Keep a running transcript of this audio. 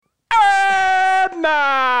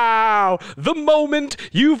the moment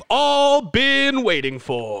you've all been waiting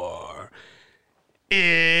for.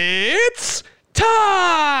 It's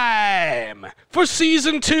time for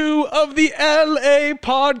season 2 of the LA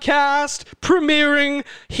podcast, premiering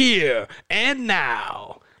here and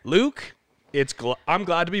now. Luke, I'm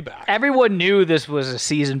glad to be back. Everyone knew this was a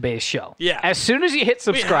season-based show. Yeah. As soon as you hit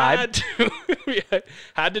subscribe, we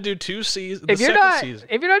had to do 2 seasons. if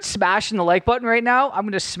you're not smashing the like button right now, I'm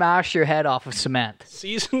going to smash your head off of cement.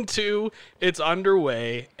 Season 2, it's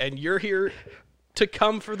underway, and you're here to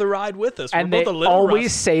come for the ride with us. And We're they both a little always rusty.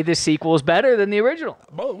 say the sequel is better than the original.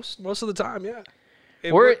 Most of the time, yeah.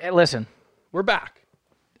 Listen, We're back.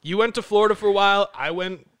 You went to Florida for a while. I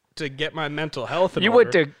went to get my mental health in you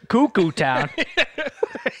order. went to Cuckoo Town.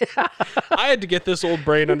 I had to get this old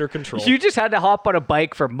brain under control. You just had to hop on a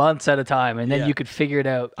bike for months at a time, and then Yeah. you could figure it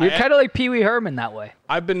out. You're kind of like Pee Wee Herman that way.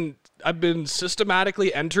 I've been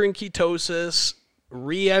systematically entering ketosis,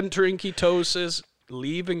 re-entering ketosis,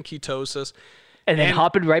 leaving ketosis. And then And-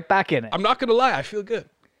 hopping right back in it. I'm not gonna lie, I feel good.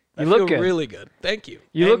 I You look feel good. really good. Thank you.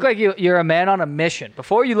 You And look like you're a man on a mission.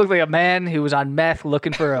 Before, you looked like a man who was on meth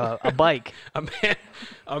looking for a bike.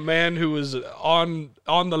 a man who was on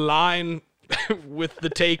the line with the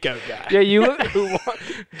takeout guy. Yeah, you look. who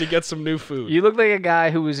wanted to get some new food. You look like a guy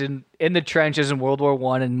who was in the trenches in World War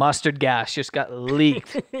I and mustard gas just got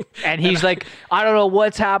leaked. And he's like, I don't know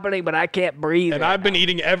what's happening, but I can't breathe. And right I've been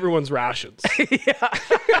eating everyone's rations.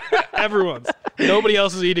 Everyone's. Nobody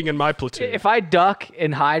else is eating in my platoon. If I duck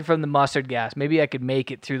and hide from the mustard gas, maybe I could make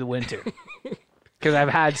it through the winter. Because I've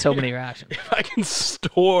had so many rations. If I can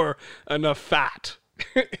store enough fat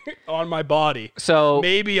on my body, So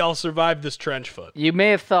maybe I'll survive this trench foot. you may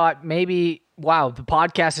have thought, wow, the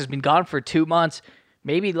podcast has been gone for 2 months.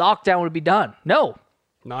 Maybe lockdown would be done. No,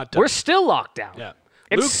 Not done. we're still locked down. Yeah.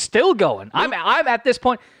 It's Luke- still going. I'm at this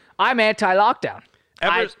point, I'm anti-lockdown.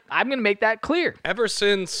 Ever- I'm going to make that clear. Ever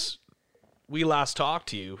since we last talked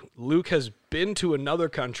to you, Luke has been to another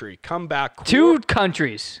country, come back. 2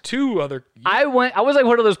 countries. 2 other. I was like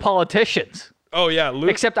one of those politicians, Oh, yeah. Luke.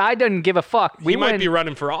 except I didn't give a fuck. he might be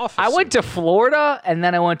running for office. I went to Florida, and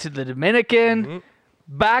then I went to the Dominican,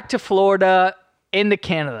 back to Florida, into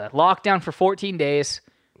Canada. Lockdown for 14 days.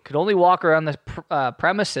 Could only walk around the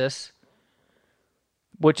premises,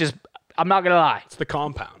 which is, I'm not going to lie, It's the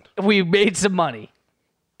compound. we made some money.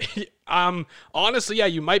 Honestly, yeah,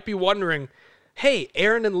 you might be wondering, hey,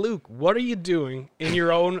 Aaron and Luke, what are you doing in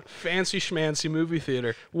your own fancy schmancy movie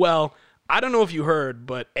theater? Well, I don't know if you heard,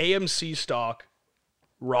 but AMC stock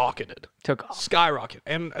rocketed, Took off. skyrocketed,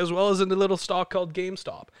 and as well as in the little stock called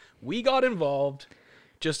GameStop. We got involved,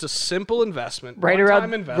 just a simple investment, Right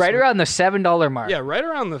one-time investment. around the $7 mark. Yeah, right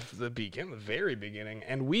around the very beginning,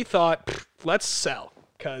 and we thought, let's sell,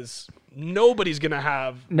 because nobody's gonna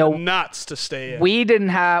have No. nuts to stay in.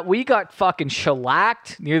 We got fucking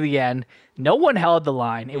shellacked near the end. No one held the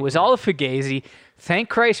line. It was all a fugazi. Thank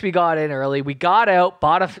Christ we got in early. We got out,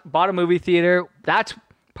 bought a movie theater. That's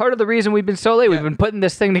part of the reason we've been so late. We've been putting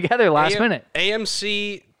this thing together last minute.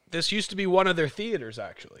 AMC, this used to be one of their theaters,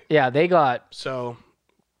 actually. Yeah, they got. So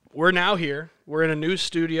we're now here. We're in a new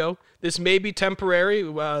studio. This may be temporary.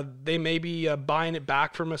 They may be buying it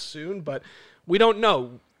back from us soon, but we don't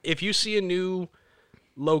know. If you see a new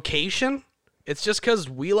location, it's just because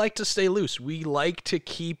we like to stay loose. We like to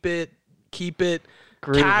keep it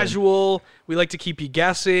Grooving. casual. We like to keep you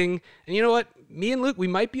guessing. And you know what? Me and Luke, we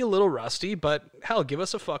might be a little rusty, but hell, give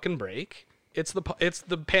us a fucking break. It's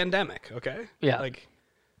the pandemic, okay? Yeah. Like,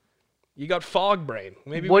 you got fog brain.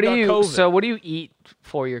 Maybe What we do got you? COVID. So what do you eat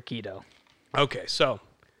for your keto? Okay, so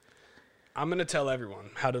I'm going to tell everyone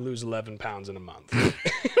how to lose 11 pounds in a month.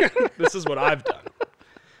 This is what I've done.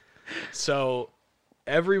 So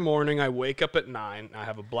every morning I wake up at 9, I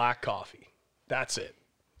have a black coffee. That's it.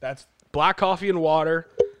 That's black coffee and water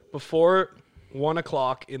before 1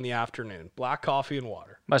 o'clock in the afternoon. Black coffee and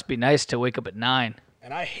water. Must be nice to wake up at 9.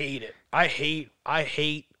 And I hate it. I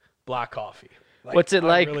hate black coffee. What's it I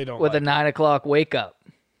like really don't with like a 9 o'clock wake up?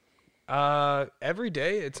 every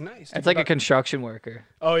day, it's nice. It's like a construction worker.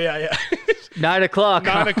 Oh, yeah. 9 o'clock.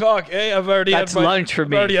 9 o'clock. Hey, I've already That's had my lunch for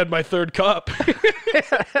me. I've already had my 3rd cup.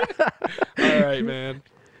 All right, man.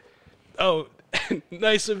 Oh,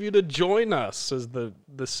 nice of you to join us, says the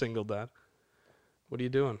single dad. What are you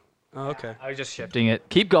doing? Oh, okay. I was just shifting it.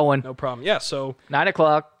 Keep going. No problem. Yeah, so 9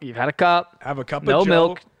 o'clock. You've had a cup. have a cup No of Joe.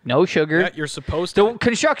 milk. No sugar. Yeah, you're supposed to. The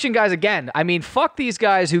construction guys, again, I mean, fuck these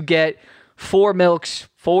guys who get 4 milks,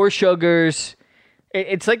 4 sugars.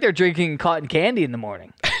 It's like they're drinking cotton candy in the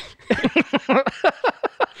morning.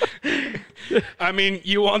 I mean,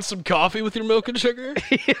 you want some coffee with your milk and sugar?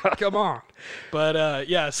 Come on. But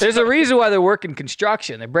yes. There's a reason why they're working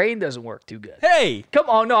construction. Their brain doesn't work too good. Hey, Come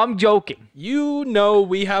on, no, I'm joking. you know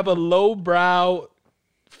we have a lowbrow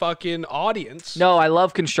fucking audience. No, I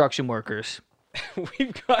love construction workers.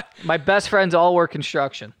 We've got My best friends all work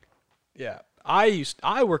construction. yeah.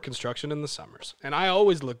 I work construction in the summers, and I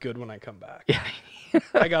always look good when I come back. Yeah.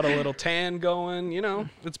 I got a little tan going. You know,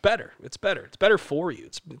 it's better. It's better. It's better for you.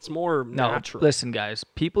 It's more No, natural. listen, guys.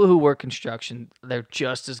 People who work construction, they're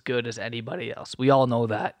just as good as anybody else. We all know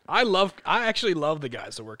that. I actually love the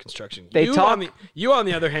guys that work construction. They you talk- you on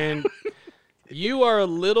the other hand, you are a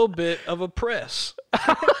little bit of a priss.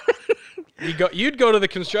 You'd go to the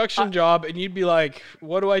construction job and you'd be like,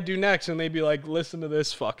 "What do I do next?" And they'd be like, "Listen to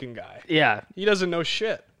this fucking guy. Yeah. He doesn't know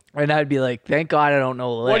shit." And I'd be like, thank God I don't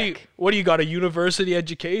know a lick. What do you got, a university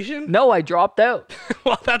education? No, I dropped out.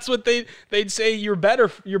 Well, that's what they'd say. You're better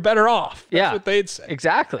off. That's Yeah. what they'd say.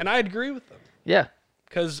 Exactly. And I'd agree with them, Yeah.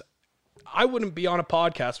 because I wouldn't be on a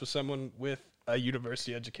podcast with someone with a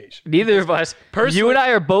university education. Neither of us. Personally- You and I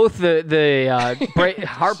are both the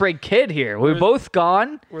heartbreak kid here. We're both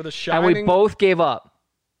gone, We're the and shining. we both gave up.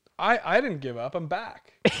 I didn't give up. I'm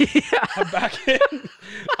back. I'm back in.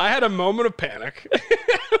 I had a moment of panic.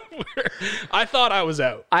 Where I thought I was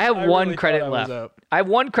out. I have one really credit thought I was left. out. I have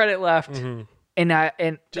one credit left, and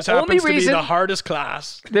Just the only happens to be reason the hardest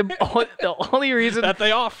class the only reason that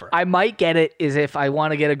they offer. I might get it is if I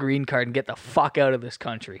want to get a green card and get the fuck out of this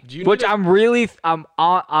country. you Which need a-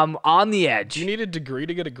 I'm on the edge. Do you need a degree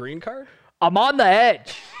to get a green card? I'm on the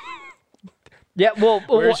edge. Yeah, well,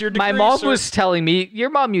 Where's your my degree, mom sir? was telling me your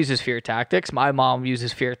mom uses fear tactics. My mom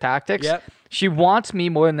uses fear tactics. Yep. She wants me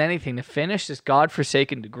more than anything to finish this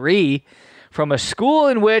godforsaken degree from a school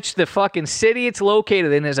in which the fucking city it's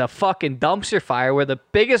located in is a fucking dumpster fire, where the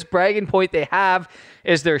biggest bragging point they have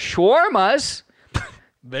is their shawarmas.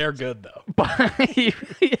 They're good though. But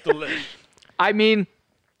Delish. I mean,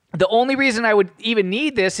 the only reason I would even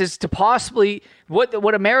need this is to possibly what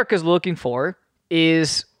America's looking for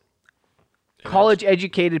is college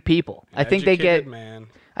educated people. I think they Educated get man.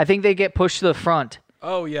 I think they get pushed to the front.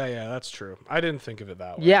 Oh yeah, that's true. I didn't think of it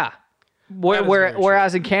that way. Yeah. That is very true.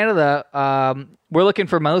 Whereas in Canada, we're looking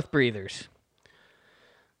for mouth breathers.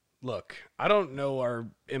 Look, I don't know our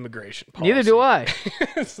immigration policy. Neither do I.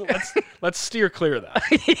 So let's steer clear of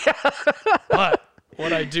that. But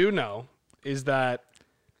what I do know is that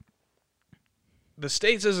the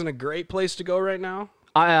States isn't a great place to go right now.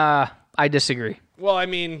 I disagree. Well, I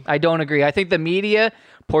mean, I don't agree. I think the media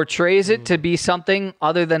portrays it to be something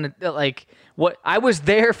other than like what I was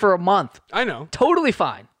there for a month. I know. Totally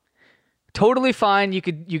fine. Totally fine. You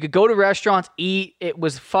could go to restaurants, eat. It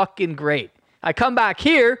was fucking great. I come back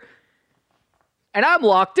here and I'm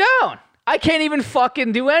locked down. I can't even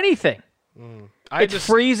fucking do anything. It's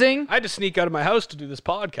freezing. I had to sneak out of my house to do this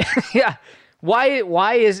podcast. Yeah.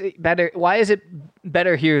 Why is it better? Why is it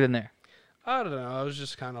better here than there? I don't know. I was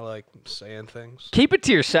just kind of like saying things. Keep it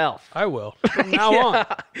to yourself. I will. From now on.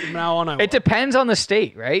 From now on, I will. It depends on the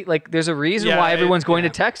state, right? Like there's a reason Yeah, why everyone's going yeah.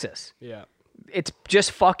 to Texas. Yeah. It's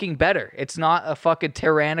just fucking better. It's not a fucking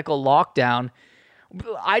tyrannical lockdown.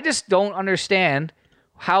 I just don't understand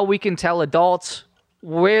how we can tell adults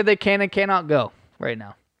where they can and cannot go right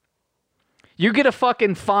now. You get a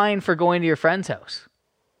fucking fine for going to your friend's house.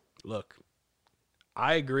 Look,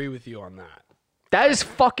 I agree with you on that. That is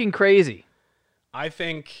fucking crazy. I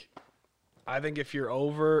think if you're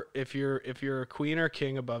a queen or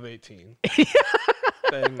king above 18,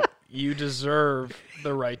 then you deserve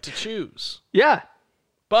the right to choose. Yeah.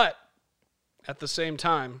 But at the same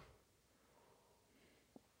time,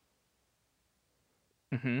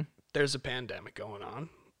 there's a pandemic going on,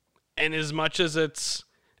 and as much as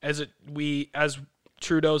as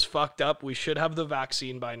Trudeau's fucked up, we should have the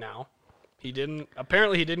vaccine by now. He didn't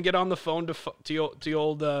get on the phone to old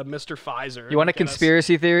Mr. Pfizer. You want a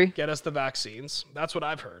conspiracy theory? Get us the vaccines. That's what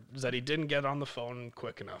I've heard, is that he didn't get on the phone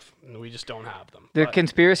quick enough, and we just don't have them. The But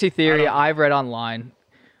conspiracy theory I've read online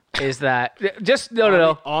is that just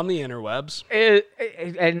no. on the interwebs.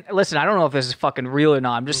 And listen, I don't know if this is fucking real or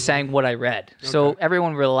not. I'm just saying what I read. So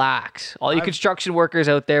everyone relax. All you construction workers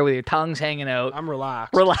out there with your tongues hanging out, I'm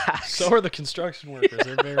relaxed. relax. So are the construction workers.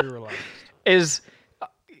 They're very relaxed.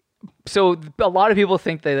 So a lot of people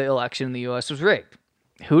think that the election in the U.S. was rigged.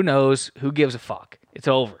 Who knows? Who gives a fuck? It's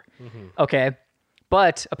over. Okay.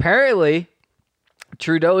 But apparently,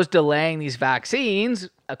 Trudeau's delaying these vaccines,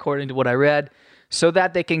 according to what I read, so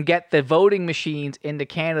that they can get the voting machines into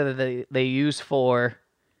Canada that they use for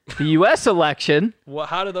the U.S. election, Well,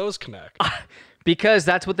 how do those connect? because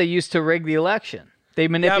that's what they used to rig the election. They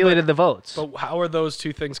manipulated the votes. But how are those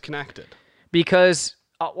two things connected? because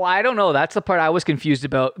well, I don't know. That's the part I was confused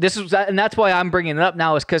about. And that's why I'm bringing it up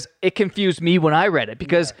now, is because it confused me when I read it.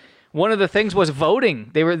 Because one of the things was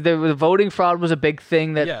voting. The voting fraud was a big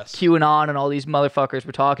thing that QAnon and all these motherfuckers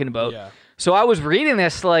were talking about. Yeah. So I was reading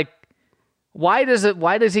this like, why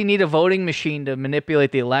does he need a voting machine to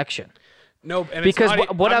manipulate the election? No, and because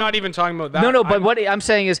I'm not even talking about that. No, but what I'm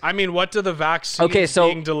saying is, I mean, what do the vaccines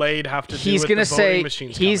being delayed have to do with the voting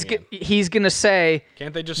machines coming in? He's going to say,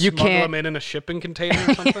 can't they just smuggle them in a shipping container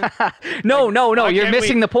or something? No, you're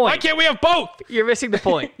missing the point. Why can't we have both? You're missing the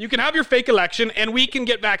point. You can have your fake election and we can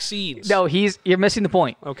get vaccines. No, you're missing the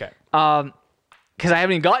point. Okay. Because I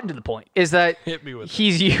haven't even gotten to the point, is that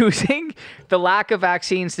he's using the lack of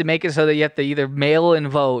vaccines to make it so that you have to either mail and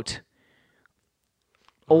vote,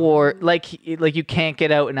 or like you can't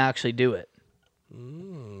get out and actually do it.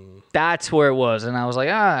 That's where it was, and I was like,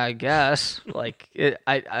 I guess like it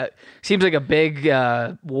seems like a big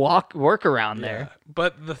workaround there.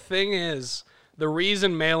 But the thing is, the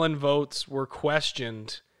reason mail-in votes were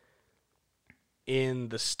questioned in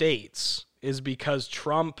the States is because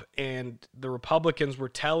Trump and the Republicans were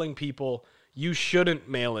telling people you shouldn't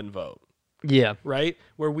mail-in vote. Yeah. Right?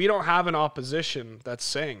 Where we don't have an opposition that's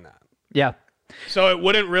saying that. Yeah. So it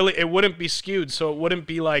wouldn't be skewed. So it wouldn't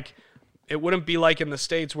be like in the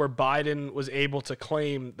States where Biden was able to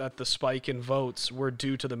claim that the spike in votes were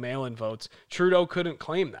due to the mail-in votes. Trudeau couldn't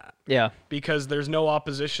claim that. Yeah. Because there's no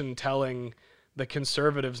opposition telling the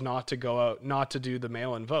Conservatives not to go out, not to do the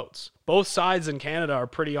mail-in votes. Both sides in Canada are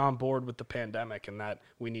pretty on board with the pandemic and that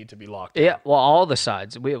we need to be locked down. Yeah, well, all the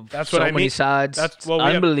sides. We have many sides. It's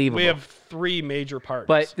unbelievable. We have three major parties.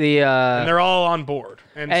 But and they're all on board.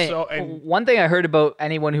 And one thing I heard about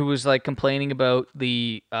anyone who was like complaining about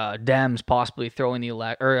the Dems possibly throwing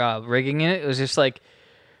the rigging it was just like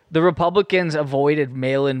the Republicans avoided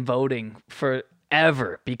mail-in voting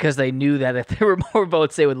forever because they knew that if there were more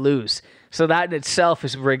votes, they would lose. So that in itself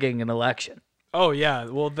is rigging an election. Oh, yeah.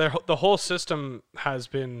 Well, the whole system has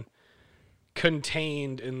been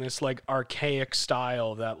contained in this like archaic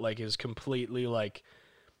style that like is completely like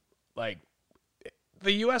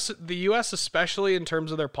the US especially in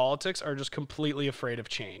terms of their politics are just completely afraid of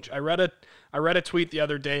change. I read a tweet the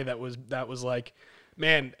other day that was like,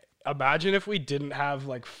 man, imagine if we didn't have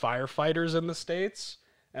like firefighters in the States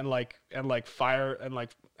and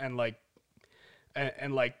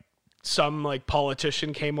some like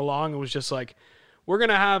politician came along and was just like, we're going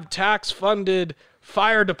to have tax funded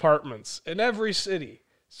fire departments in every city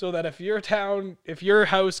so that if your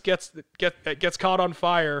house gets caught on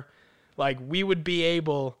fire, like we would be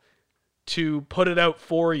able to put it out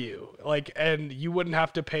for you. Like, and you wouldn't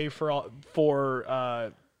have to pay for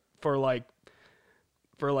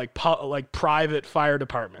private fire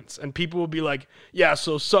departments. And people will be like, yeah,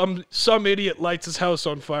 so some idiot lights his house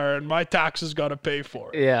on fire and my taxes got to pay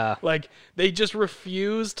for it. Yeah. Like they just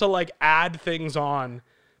refuse to like add things on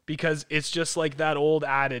because it's just like that old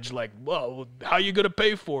adage, like, well, how you going to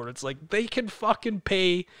pay for it? It's like they can fucking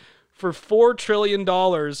pay for $4 trillion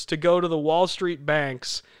to go to the Wall Street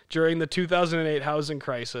banks during the 2008 housing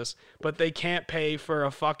crisis, but they can't pay for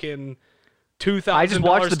a fucking $2,000 I just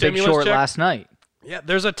watched The Big Short last night. Yeah,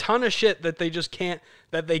 there's a ton of shit that they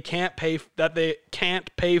can't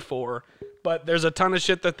pay for, but there's a ton of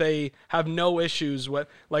shit that they have no issues with.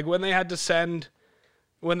 Like when they had to send,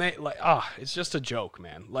 it's just a joke,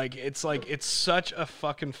 man. It's such a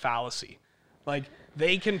fucking fallacy. Like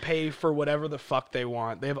they can pay for whatever the fuck they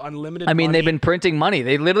want. They have unlimited money. They've been printing money.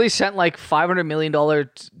 They literally sent like $500 million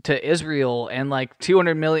to Israel and like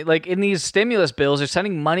 $200 million. Like in these stimulus bills, they're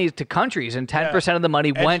sending money to countries and 10% of the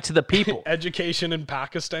money went to the people. Education in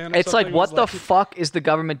Pakistan. It's like, what the fuck is the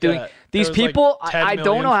government doing? Yeah, these people, I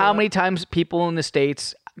don't know how many times people in the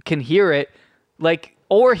States can hear it.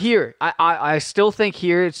 Or here, I still think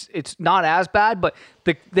here it's not as bad, but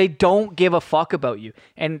they don't give a fuck about you.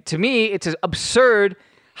 And to me, it's absurd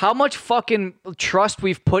how much fucking trust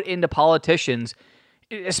we've put into politicians,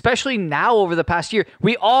 especially now over the past year.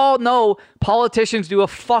 We all know politicians do a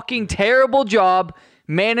fucking terrible job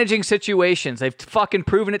managing situations. They've fucking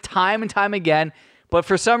proven it time and time again. But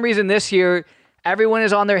for some reason this year, everyone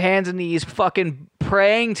is on their hands and knees fucking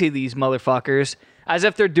praying to these motherfuckers as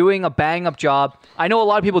if they're doing a bang-up job. I know a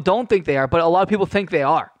lot of people don't think they are, but a lot of people think they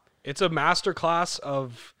are. It's a masterclass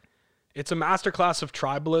of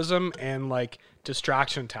tribalism and like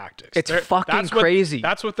distraction tactics. It's fucking crazy.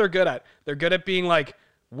 That's what they're good at. They're good at being like,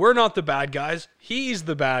 we're not the bad guys. He's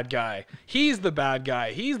the bad guy. He's the bad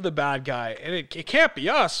guy. He's the bad guy. And it can't be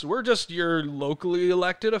us. We're just your locally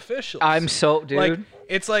elected officials. Dude.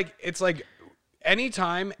 It's like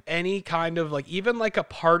anytime any kind of like even like a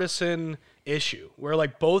partisan issue where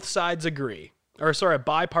like both sides agree, or sorry, a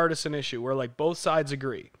bipartisan issue where like both sides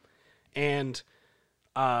agree, and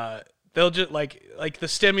they'll just like the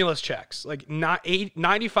stimulus checks, like not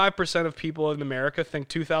 95% of people in America think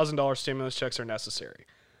 $2,000 stimulus checks are necessary.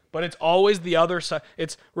 But it's always the other side.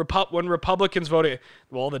 It's when Republicans voted,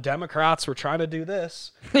 well, the Democrats were trying to do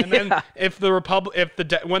this, and then now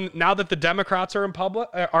that the Democrats are in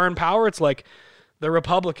power, it's like the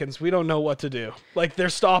Republicans, we don't know what to do. Like they're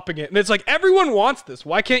stopping it, and it's like everyone wants this.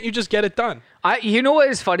 Why can't you just get it done? You know what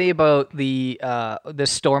is funny about the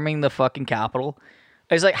storming the fucking Capitol?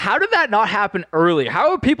 Is like, how did that not happen earlier?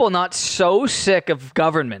 How are people not so sick of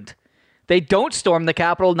government? They don't storm the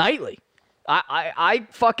Capitol nightly. I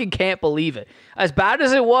fucking can't believe it. As bad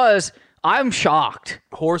as it was, I'm shocked.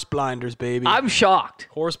 Horse blinders, baby. I'm shocked.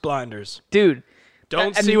 Horse blinders. Dude.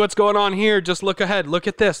 Don't see what's going on here. Just look ahead. Look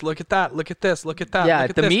at this. Look at that. Look at this. Look at that. Yeah, look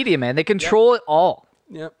at the this. media, man. They control it all.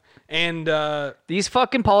 Yep. And these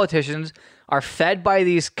fucking politicians are fed by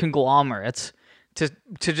these conglomerates to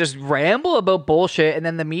just ramble about bullshit, and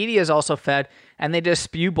then the media is also fed, and they just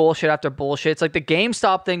spew bullshit after bullshit. It's like the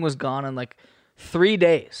GameStop thing was gone in like 3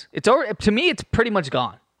 days. It's over. To me, it's pretty much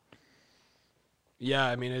gone. Yeah,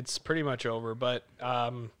 I mean, it's pretty much over, but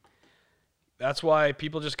that's why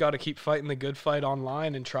people just got to keep fighting the good fight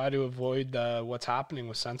online and try to avoid what's happening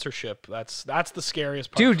with censorship. That's the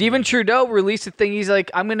scariest part. Dude, even Trudeau released a thing. He's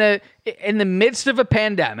like, I'm going to, in the midst of a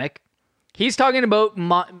pandemic, he's talking about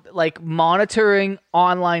monitoring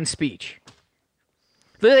online speech.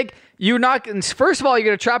 They're like, you're not, first of all, you're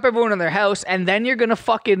going to trap everyone in their house, and then you're going to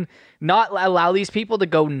fucking not allow these people to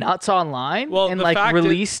go nuts online and like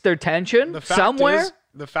release their tension somewhere.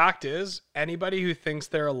 The fact is, anybody who thinks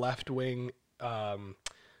they're a left-wing, a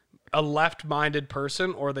left-minded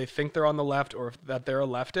person, or they think they're on the left, or that they're a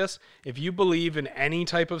leftist, if you believe in any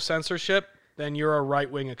type of censorship, then you're a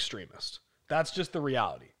right-wing extremist. That's just the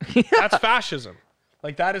reality. Yeah. That's fascism.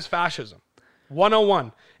 Like, that is fascism.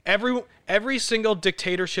 101. Every single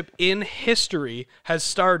dictatorship in history has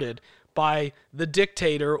started by the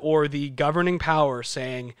dictator or the governing power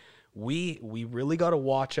saying, we really got to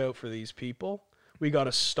watch out for these people. We got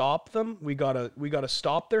to stop them. We got to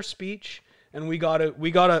stop their speech, and we got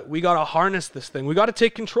to harness this thing. We got to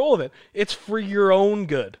take control of it. It's for your own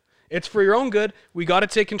good. It's for your own good. We got to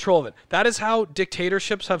take control of it. That is how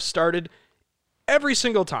dictatorships have started every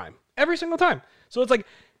single time. Every single time. So it's like,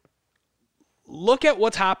 look at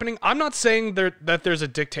what's happening. I'm not saying that there's a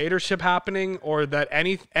dictatorship happening, or that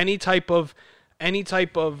any type of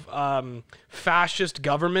fascist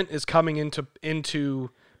government is coming into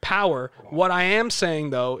power. What I am saying,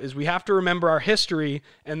 though, is we have to remember our history,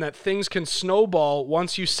 and that things can snowball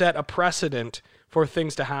once you set a precedent for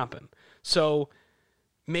things to happen. So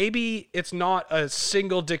maybe it's not a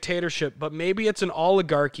single dictatorship, but maybe it's an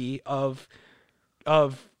oligarchy of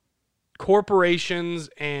corporations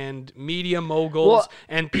and media moguls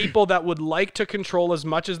and people that would like to control as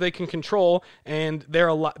much as they can control, and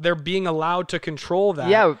they're being allowed to control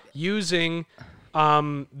that using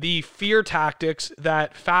the fear tactics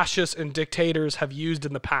that fascists and dictators have used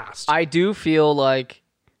in the past. I do feel like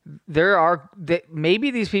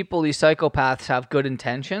maybe these people, these psychopaths, have good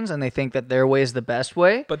intentions and they think that their way is the best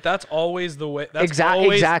way. But that's always the way.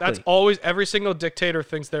 Exactly. That's always, every single dictator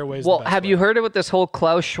thinks their way is the best way. Well, have you heard about this whole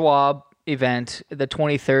Klaus Schwab event, the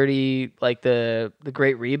 2030, like the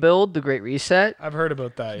Great Rebuild, the Great Reset? I've heard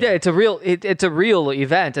about that. Yeah, it's a real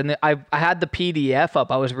event, and I had the PDF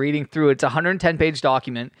up. I was reading through it. It's a 110-page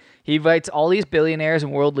document. He invites all these billionaires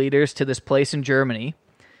and world leaders to this place in Germany,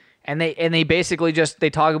 and they basically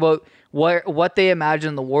they talk about what they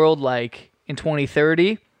imagine the world like in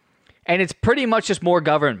 2030, and it's pretty much just more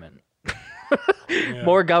government,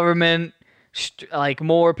 more government, like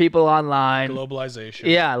more people online, globalization.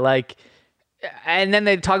 Yeah, like. And then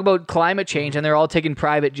they talk about climate change, and they're all taking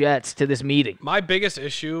private jets to this meeting. My biggest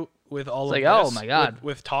issue with all of this, oh my God,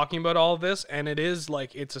 with talking about all of this, and it is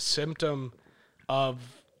like it's a symptom of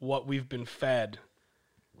what we've been fed,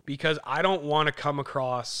 because I don't want to come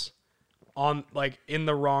across on like in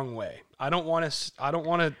the wrong way. I don't want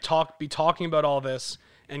to be talking about all this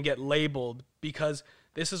and get labeled, because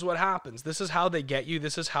this is what happens. This is how they get you.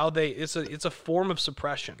 This is how it's a form of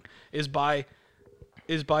suppression, is by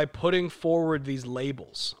putting forward these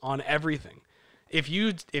labels on everything. If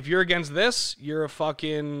you're against this, you're a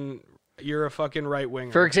fucking you're a fucking right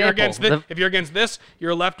winger. For example, if you're against this,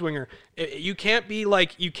 you're a left winger. You can't be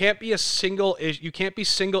single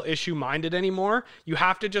issue minded anymore. You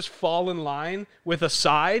have to just fall in line with a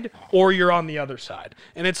side, or you're on the other side.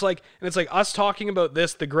 And it's like us talking about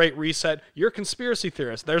this, the Great Reset. You're a conspiracy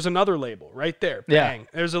theorist. There's another label right there. Yeah. Bang.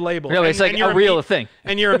 There's a label. No, it's like a real thing.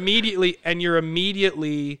 And you're immediately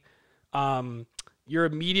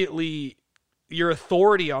your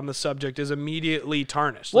authority on the subject is immediately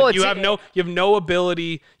tarnished. Well, Like, you have no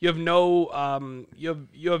ability, you have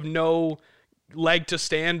no leg to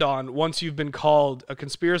stand on once you've been called a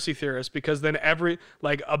conspiracy theorist, because then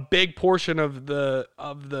a big portion of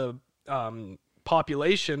the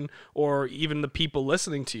population, or even the people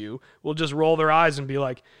listening to you, will just roll their eyes and be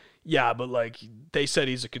like, yeah, but like they said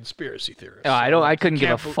he's a conspiracy theorist. I couldn't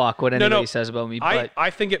give a fuck what anybody says about me. But I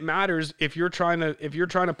think it matters if you're trying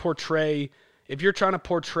to portray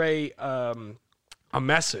a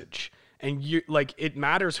message, and it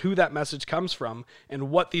matters who that message comes from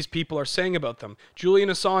and what these people are saying about them. Julian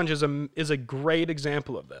Assange is a great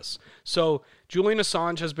example of this. So Julian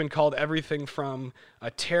Assange has been called everything from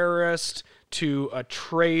a terrorist to a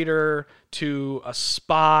traitor to a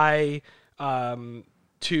spy,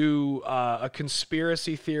 to a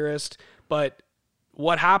conspiracy theorist. But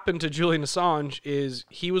what happened to Julian Assange is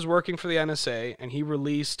he was working for the NSA, and he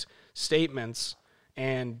released statements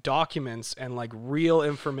and documents and like real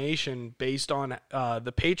information based on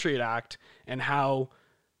the Patriot Act and how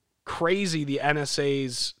crazy the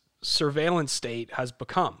NSA's surveillance state has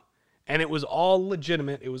become. And it was all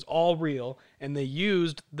legitimate. It was all real. And they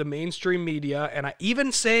used the mainstream media. And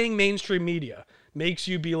even saying mainstream media makes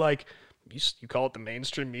you be like, you call it the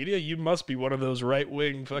mainstream media? You must be one of those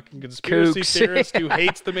right-wing fucking conspiracy theorists who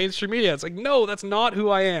hates the mainstream media. It's like, no, that's not who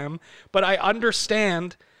I am. But I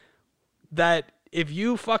understand that if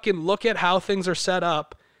you fucking look at how things are set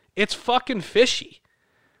up, it's fucking fishy.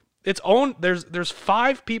 There's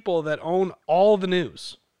 5 people that own all the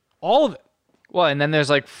news. All of it. Well, and then there's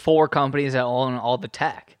like 4 companies that own all the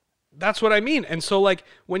tech. That's what I mean. And so like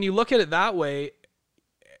when you look at it that way,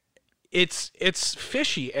 it's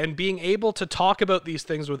fishy, and being able to talk about these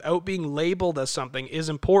things without being labeled as something is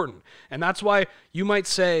important. And that's why you might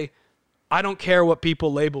say, I don't care what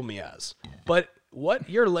people label me as. But what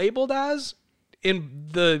you're labeled as in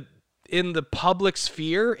the public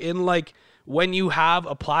sphere, in like when you have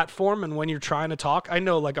a platform and when you're trying to talk, I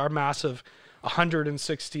know like our massive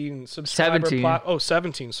 116 subscriber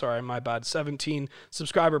 17, sorry, my bad. 17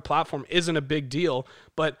 subscriber platform isn't a big deal,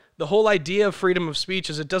 but the whole idea of freedom of speech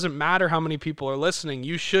is it doesn't matter how many people are listening.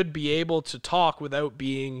 You should be able to talk without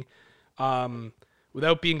being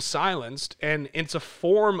silenced, and it's a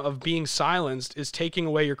form of being silenced is taking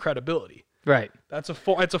away your credibility. Right. It's a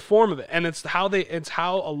form of it, and it's how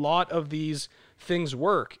a lot of these things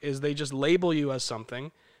work is they just label you as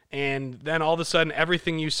something. And then all of a sudden,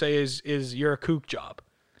 everything you say is you're a kook job,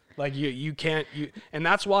 like you can't. And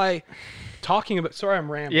that's why talking about. Sorry,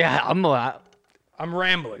 I'm rambling. Yeah, I'm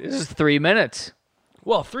rambling. This is 3 minutes.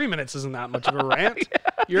 Well, 3 minutes isn't that much of a rant.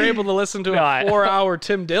 Yeah. You're able to listen to a 4-hour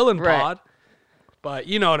Tim Dillon pod, but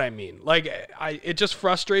you know what I mean. Like it just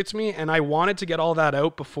frustrates me, and I wanted to get all that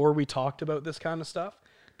out before we talked about this kind of stuff,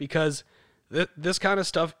 because this kind of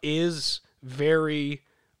stuff is very.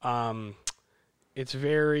 It's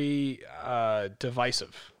very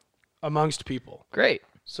divisive amongst people. Great.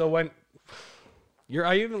 So are you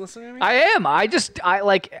even listening to me? I am. I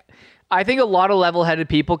think a lot of level-headed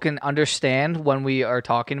people can understand when we are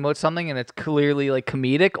talking about something and it's clearly like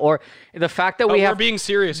comedic, or the fact that we're being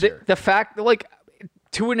serious here. The fact that like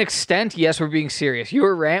to an extent, yes, we're being serious.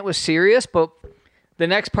 Your rant was serious, but the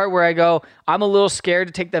next part where I go, I'm a little scared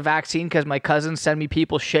to take the vaccine because my cousins send me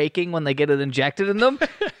people shaking when they get it injected in them.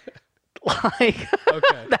 Like,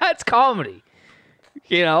 okay. That's comedy.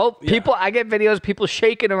 You know, people. I get videos of people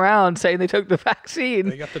shaking around saying they took the vaccine.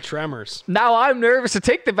 They got the tremors. Now I'm nervous to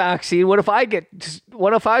take the vaccine. What if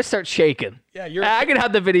I start shaking? Yeah, I can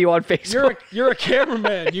have the video on Facebook. You're a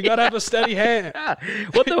cameraman. You gotta have a steady hand.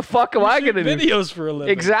 What the fuck am I gonna do? Videos for a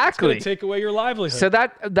living. Exactly. It's gonna take away your livelihood. So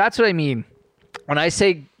that's what I mean when I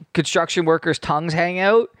say construction workers' tongues hang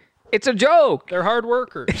out. It's a joke. They're hard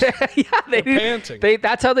workers. Yeah, they're panting.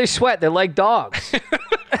 That's how they sweat. They're like dogs.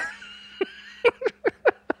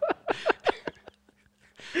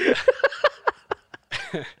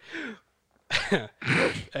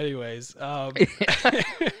 Anyways,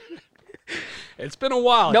 it's been a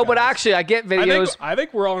while. No, guys. But actually, I get videos. I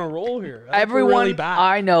think we're on a roll here. Everyone really bad.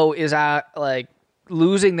 I know is like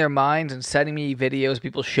losing their minds and sending me videos of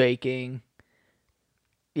people shaking.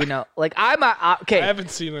 You know, like okay. I haven't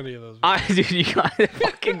seen any of those. Dude, you got it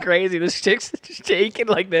fucking crazy. This chick's shaking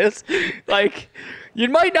like this. Like, you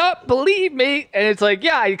might not believe me. And it's like,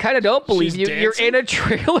 yeah, I kind of don't believe She's you. You're dancing? in a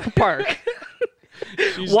trailer park.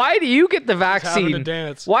 Why do you get the having vaccine? to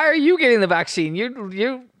dance. Why are you getting the vaccine?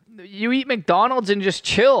 You eat McDonald's and just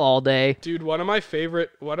chill all day. Dude, one of my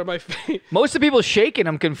favorite. Most of the people shaking,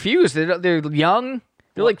 I'm confused. They're young.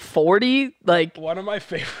 They're like 40. Like, One of my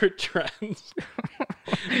favorite trends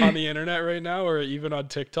on the internet right now, or even on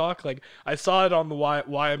TikTok, like I saw it on the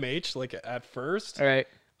YMH, like at first. all right.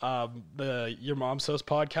 The Your Mom's House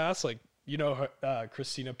podcast, like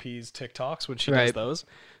Christina P's TikToks when she does Right. those.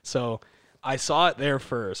 So I saw it there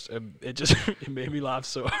first, and it just it made me laugh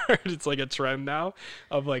so hard. It's like a trend now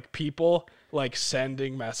of like people like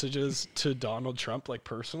sending messages to Donald Trump, like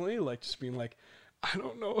personally, like just being like, I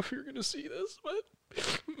don't know if you're gonna see this, but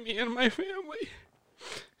me and my family,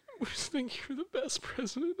 we just think you're the best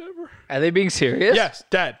president ever. Are they being serious? Yes,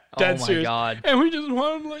 dead Oh my serious. God. And we just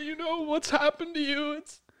want to let you know what's happened to you.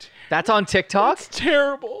 It's That's on TikTok?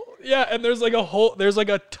 terrible. Yeah, and there's like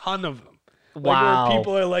a ton of them. Wow. Like where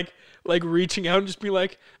people are like reaching out and just be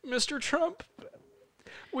like, Mr. Trump,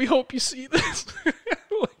 we hope you see this.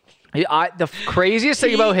 The craziest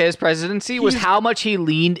thing about his presidency was how much he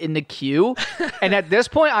leaned in the queue. And at this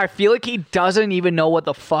point, I feel like he doesn't even know what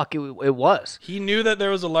the fuck it was. He knew that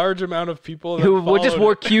there was a large amount of people that Who would just followed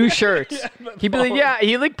wear it. Q shirts. that He'd be like, followed. yeah,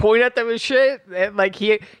 he'd like point at them and shit. And like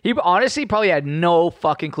he honestly probably had no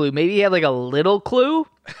fucking clue. Maybe he had like a little clue.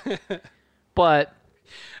 But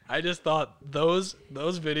I just thought those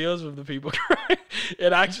videos of the people crying,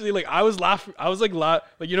 it actually, like, I was laughing. I was like, like,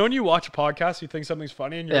 you know when you watch a podcast, you think something's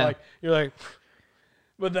funny, and Yeah. you're like,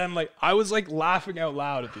 but then like I was like laughing out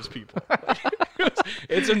loud at these people. Like,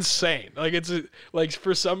 it's insane. Like like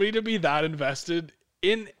for somebody to be that invested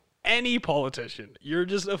in any politician, you're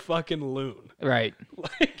just a fucking loon. right.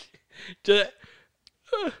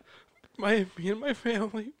 Like, me and my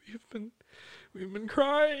family, we've been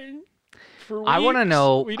crying. For I wanna weeks.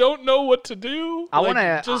 know- We don't know what to do. I Like,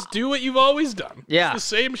 wanna- just do what you've always done. Yeah. It's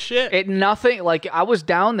the same shit. Nothing like I was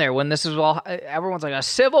down there when this was all. Everyone's like a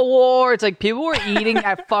civil war. It's like people were eating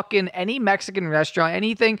at fucking any Mexican restaurant,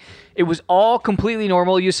 anything. It was all completely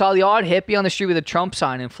normal. You saw the odd hippie on the street with a Trump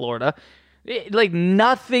sign in Florida. Like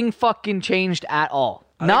nothing fucking changed at all.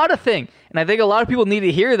 Not a thing. And I think a lot of people need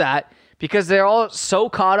to hear that because they're all so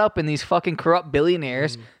caught up in these fucking corrupt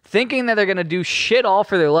billionaires thinking that they're gonna do shit all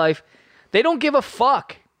for their life. They don't give a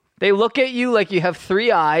fuck. They look at you like you have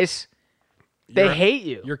three eyes. They hate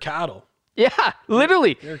you. You're cattle. Yeah,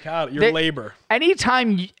 literally. You're cattle. You're They- labor.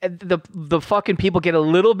 Anytime the fucking people get a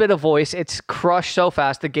little bit of voice, it's crushed so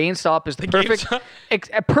fast. The GameStop is the perfect.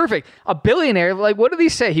 GameStop? Perfect. A billionaire, like, what did he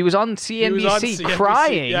say? He was on CNBC, He was on CNBC.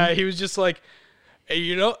 crying. Yeah, he was just like, hey,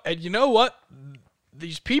 you know what?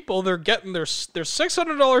 These people, they're getting their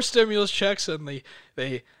 $600 stimulus checks, and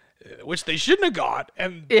they which they shouldn't have got,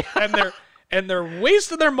 and they're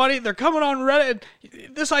wasting their money. They're coming on Reddit.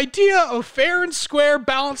 This idea of fair and square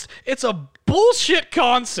balance, it's a bullshit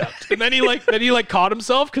concept. And then he caught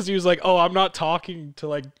himself because he was like, oh, I'm not talking to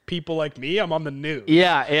like people like me. I'm on the news.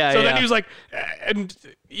 Yeah. So then he was like, and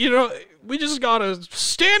we just gotta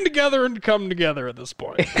stand together and come together at this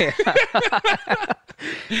point.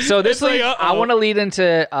 So this It's like, leads, I uh-oh. want to lead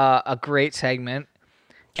into a great segment,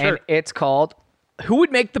 and Sure. it's called "Who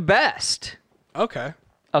Would Make the Best." Okay.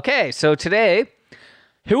 Okay, so today,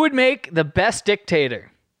 who would make the best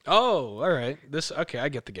dictator? Oh, all right. I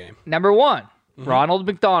get the game. Number one, Mm-hmm. Ronald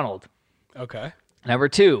McDonald. Okay. Number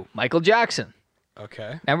two, Michael Jackson.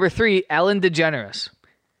 Okay. Number three, Ellen DeGeneres.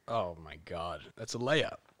 Oh my God, that's a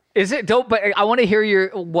layup. Is it dope? But I want to hear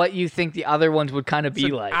what you think the other ones would kind of be It's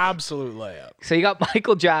an like. absolute layup. So you got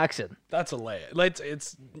Michael Jackson. That's a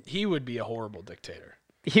layup. He would be a horrible dictator.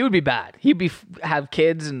 He would be bad. He'd be have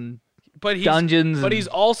kids and But he's Dungeons But and- he's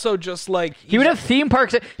also just like he would have theme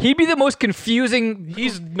parks. He'd be the most confusing.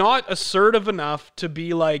 He's not assertive enough to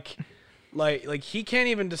be like he can't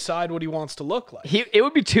even decide what he wants to look like. It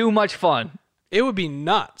would be too much fun. It would be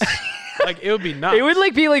nuts. It would be nuts. It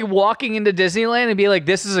would be like walking into Disneyland and be like,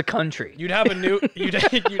 "This is a country." You'd have a new you'd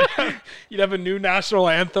have a new national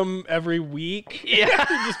anthem every week. Yeah.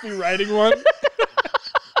 You'd just be writing one.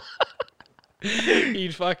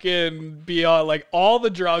 He'd fucking be on like all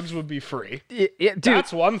the drugs would be free. Yeah, dude,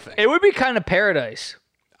 That's one thing. it would be kind of paradise.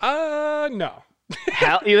 No.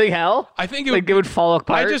 Hell, you think hell? I think Like it would fall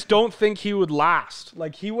apart. I just don't think he would last.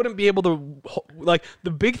 Like he wouldn't be able to. Like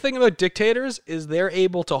the big thing about dictators is they're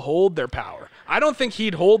able to hold their power. I don't think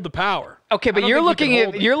he'd hold the power. Okay, I but don't you're think he looking could at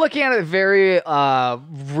hold it. you're looking at it very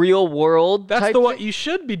real world. That's type the what thing. you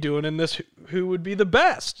should be doing in this. Who would be the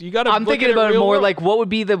best? You got to. I'm thinking about it more like what would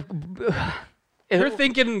be the. You're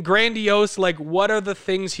thinking grandiose. Like what are the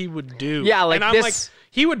things he would do? Yeah, like and I'm this- like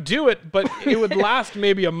he would do it, but it would last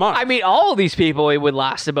maybe a month. I mean, all of these people, it would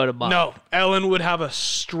last about a month. no, Ellen would have a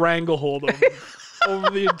stranglehold over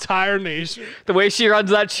the entire nation. The way she runs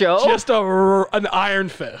that show. Just an iron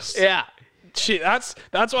fist. yeah. That's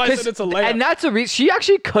why I said it's a layup. And that's a reason she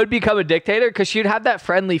actually could become a dictator because she'd have that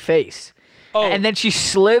friendly face. Oh. And then she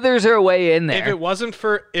slithers her way in there. if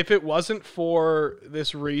it wasn't for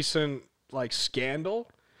this recent like scandal,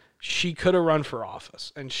 she could have run for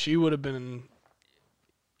office and she would have been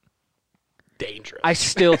dangerous. I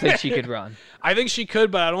still think she could run. I think she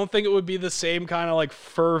could, but I don't think it would be the same kind of like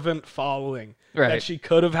fervent following Right. that she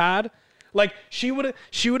could have had. Like she would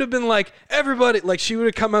have been like everybody, like she would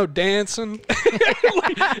have come out dancing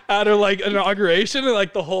like, at her like inauguration, and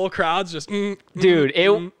like the whole crowd's just Dude,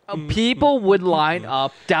 people would line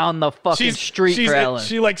up down the fucking street for Ellen.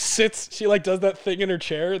 She like sits, she like does that thing in her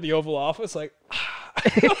chair at the Oval Office, like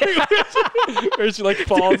where she like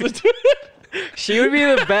falls into it. She would be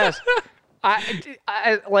the best.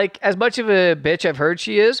 I like as much of a bitch I've heard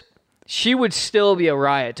she is. She would still be a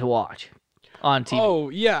riot to watch on TV. Oh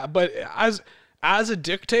yeah, but as a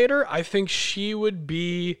dictator, I think she would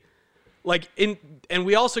be like in. And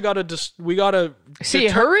we also got to See,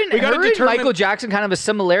 her and Michael Jackson kind of a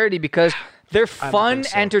similarity because they're fun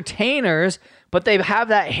think so. entertainers, but they have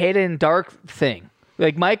that hidden dark thing.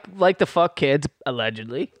 Like Mike liked to fuck kids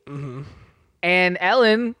allegedly, and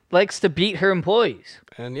Ellen likes to beat her employees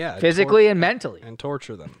and yeah, physically and mentally. and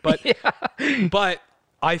torture them. But but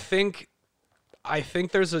I think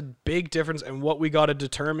there's a big difference, and what we got to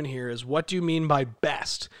determine here is what do you mean by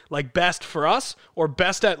best? Like best for us, or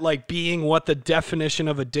best at like being what the definition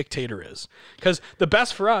of a dictator is? Because the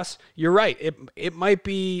best for us, you're right. It might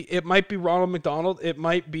be Ronald McDonald, it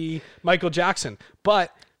might be Michael Jackson,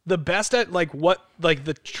 but the best at like what like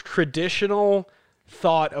the traditional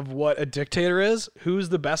thought of what a dictator is, who's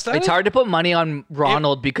the best at It's it? hard to put money on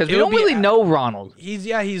Ronald because we it would don't be really know Ronald. He's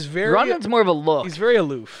very Ronald's more of a look. he's very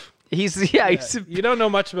aloof. He's You don't know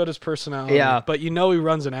much about his personality, Yeah. but you know he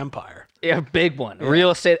runs an empire. a big one. A real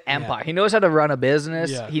estate empire. He knows how to run a business.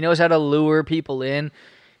 Yeah. He knows how to lure people in,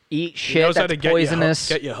 eat He shit knows that's how to poisonous.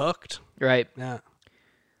 get you hooked. Right. Yeah.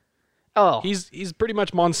 Oh, He's pretty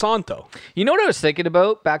much Monsanto. you know what I was thinking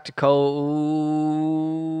about? Back to COVID.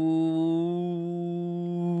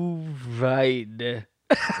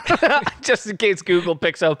 Just in case Google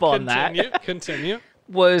picks up on that. Continue.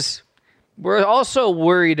 We're also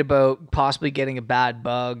worried about possibly getting a bad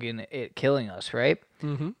bug and it killing us, right?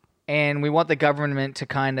 Mm-hmm. And we want the government to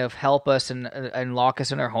kind of help us and lock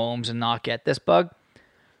us in our homes and not get this bug.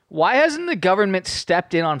 Why hasn't the government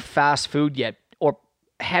stepped in on fast food yet or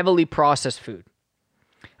heavily processed food?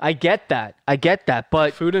 I get that,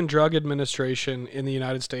 but Food and Drug Administration in the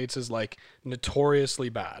United States is like notoriously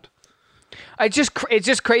bad. it's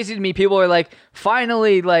just crazy to me. People are like,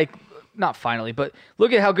 finally, like, not finally, but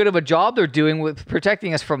look at how good of a job they're doing with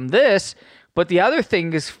protecting us from this. But the other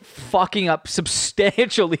thing is fucking up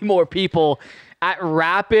substantially more people at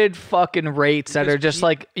rapid fucking rates that are just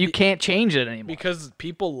like, you can't change it anymore. Because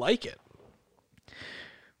people like it.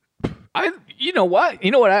 You know what?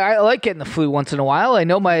 I like getting the flu once in a while. I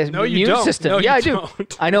know my No, you immune don't. system. No, Yeah, you I do.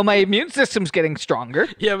 don't. I know my immune system's getting stronger.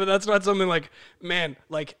 Yeah, but that's not something like, man,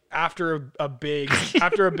 like after a big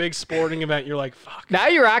sporting event, you're like, fuck. Now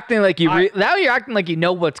you're acting like now you're acting like you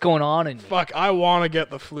know what's going on in me. Fuck, I want to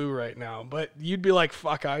get the flu right now. But you'd be like,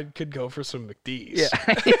 fuck, I could go for some McD's.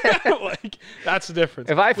 Yeah. Like, that's the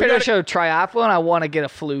difference. If I We finish gotta- a triathlon, I want to get a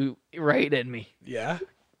flu right in me. Yeah,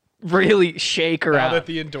 Really shake now around. that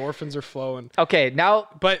the endorphins are flowing. Okay, now,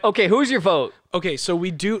 But- okay, who's your vote? Okay, so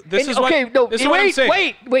we do, this And- is what, okay, no, this is what I'm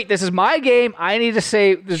saying. wait. This is my game. I need to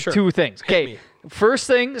say the Sure. two things. Hit Okay, me. first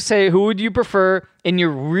thing, say who would you prefer in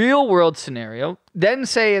your real world scenario? Then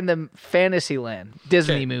say in the fantasy land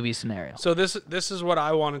Disney Okay. movie scenario. So this is what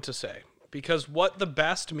I wanted to say, because what the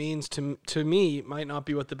best means to me might not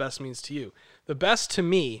be what the best means to you. The best to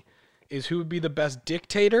me is who would be the best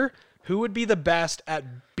dictator, who would be the best at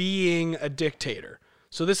being a dictator.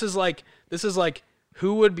 So this is like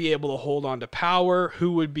who would be able to hold on to power,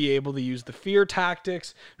 who would be able to use the fear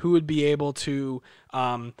tactics, who would be able to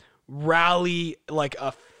rally like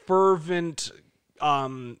a fervent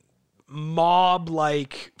mob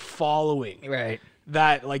like following. Right.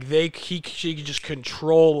 that like she could just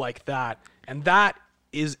control like that, and that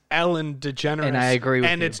is Ellen DeGeneres. And I agree with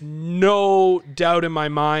and you. it's no doubt in my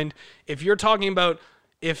mind, if you're talking about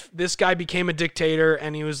if this guy became a dictator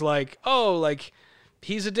and he was like, oh, like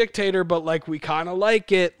he's a dictator, but like we kind of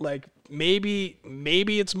like it, like maybe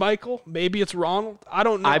it's Michael, maybe it's Ronald, I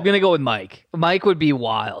don't know. I'm gonna go with Mike. Mike would be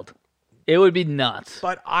wild. It would be nuts.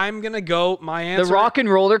 But I'm gonna go. My answer. The rock and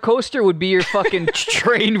roller coaster would be your fucking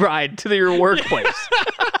train ride to your workplace.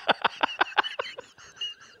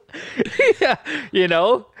 Yeah, you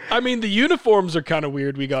know. I mean, the uniforms are kind of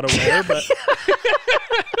weird. We gotta wear, but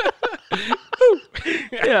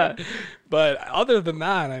Yeah. but other than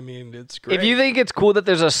that, I mean, it's great. If you think it's cool that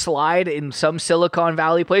there's a slide in some Silicon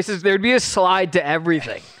Valley places, there'd be a slide to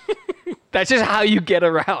everything. That's just how you get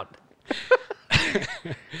around.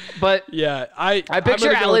 But yeah, I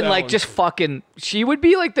picture Ellen like just fucking. She would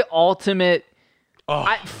be like the ultimate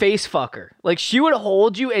face fucker. Like she would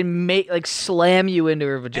hold you and slam you into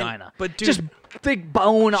her vagina. But dude, just big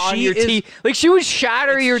bone on your is- teeth. Like she would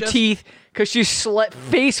shatter your just- teeth because she's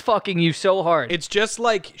face fucking you so hard. It's just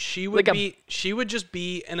like she would Like be. She would just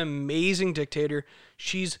be an amazing dictator.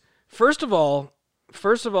 She's first of all,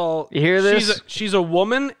 you hear this? She's a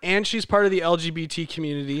woman and she's part of the LGBT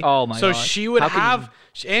community. Oh my so God. she would How can have,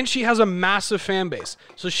 and she has a massive fan base.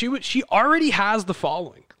 So she already has the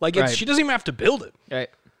following. Like Right. she doesn't even have to build it. Right.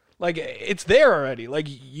 Like it's there already.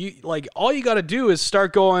 Like all you got to do is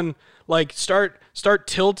start going. Like start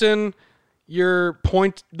tilting your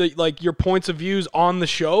your points of views on the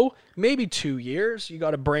show. Maybe 2 years. You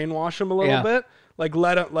got to brainwash them a little bit. Like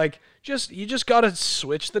let it you just got to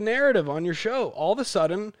switch the narrative on your show. All of a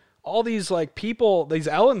sudden, all these like people, these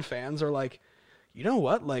Ellen fans are like, you know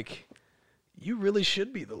what? Like, you really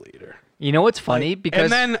should be the leader. You know what's funny?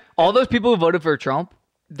 Because and then- all those people who voted for Trump,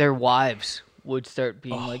 their wives would start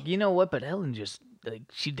being like, you know what? But Ellen just like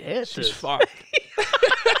she dances. She's fine.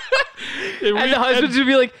 And the husbands would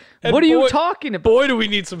be like, what are you talking about? Boy, do we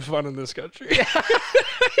need some fun in this country.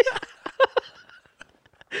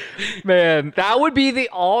 Man, that would be the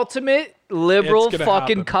ultimate liberal It's gonna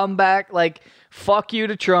fucking happen. comeback. Like, fuck you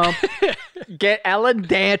to Trump. Get Ellen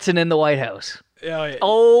dancing in the White House. Yeah.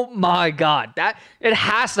 Oh my God. It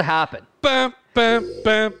has to happen. Bam, bam,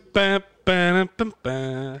 bam, bam, bam, bam,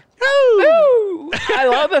 bam. Woo! I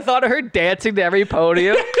love the thought of her dancing to every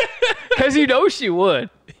podium. Because you know she would.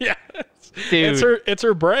 Yeah. Dude. It's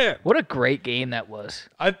her brand. What a great game that was.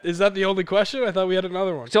 Is that the only question? I thought we had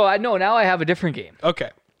another one. So now I have a different game.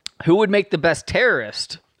 Okay. Who would make the best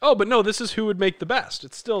terrorist? Oh, but no, this is who would make the best.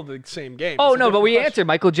 It's still the same game. Oh, It's a no, but different we question. answered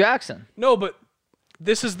Michael Jackson. No, but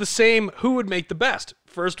this is the same who would make the best.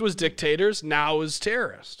 First was dictators, now is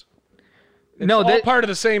terrorist. It's all part of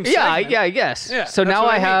the same segment. Yeah, I guess. Yeah, So that's now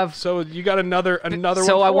what I mean. have. So you got another one.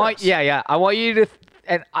 So I for want, us. I want you to,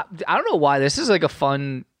 and I don't know why this is like a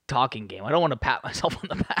fun talking game. I don't want to pat myself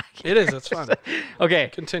on the back. It is. It's fun. Okay.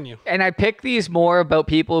 Continue. And I pick these more about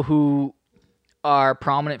people who are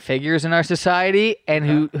prominent figures in our society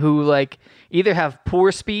and who like either have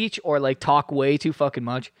poor speech or like talk way too fucking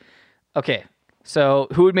much. Okay. So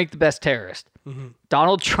who would make the best terrorist?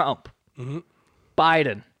 Donald Trump,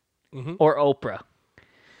 Biden, or Oprah?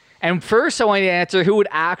 And first, I want you to answer who would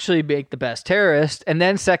actually make the best terrorist, and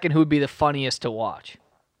then second, who would be the funniest to watch?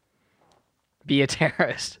 Be a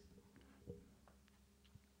terrorist.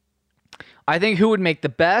 I think who would make the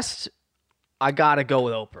best? I gotta go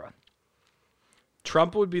with Oprah.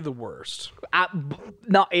 Trump would be the worst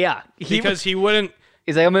No, yeah, because he wouldn't.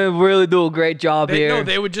 he's like, I'm gonna really do a great job here. No,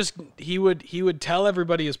 they would just. He would tell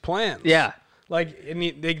everybody his plans. Yeah. Like, and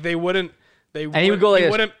they wouldn't. They And he would go like he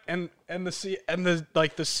this. wouldn't, and the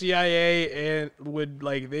CIA and would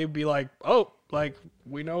like they'd be like, oh, like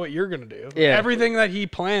we know what you're gonna do. Yeah. Everything that he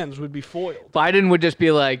plans would be foiled. Biden would just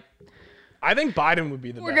be like, I think Biden would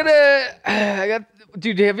be the we're best.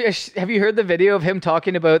 dude, have you heard the video of him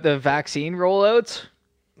talking about the vaccine rollouts?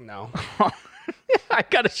 No. I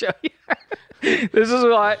gotta show you. This is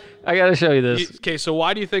why I gotta show you this. Okay, so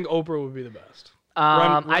why do you think Oprah would be the best?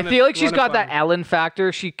 I feel like she's run it got by that me. Ellen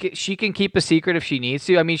factor. She can keep a secret if she needs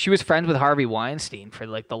to. I mean, she was friends with Harvey Weinstein for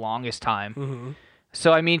like the longest time. Mm-hmm.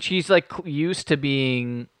 So I mean, she's like used to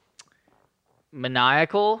being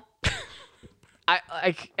maniacal.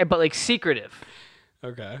 But like secretive.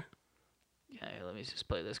 Okay. Yeah, let me just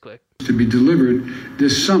play this quick. To be delivered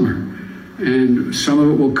this summer, and some of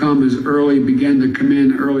it will begin to come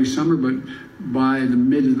in early summer, but by the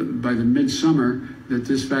midsummer that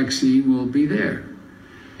this vaccine will be there,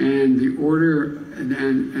 and the order and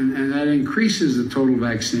that increases the total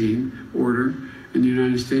vaccine order in the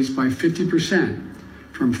United States by 50%.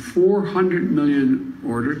 from 400 million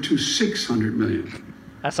order to 600 million.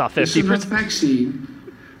 That's not This is 50%. enough vaccine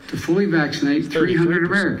to fully vaccinate 300 33%.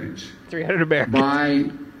 Americans 300 Americans. by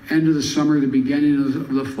end of the summer, the beginning of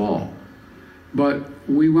the fall. But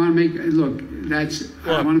we want to make, look,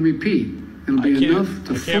 I want to repeat, it'll be enough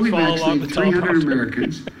to fully follow along vaccinate the 300 teleprompter.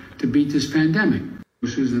 Americans to beat this pandemic.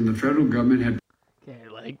 And the federal government had Okay,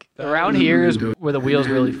 like around here is where the wheels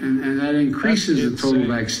really. and that increases That's the total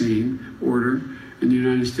insane. vaccine order in the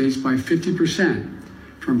United States by 50%,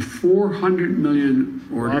 from 400 million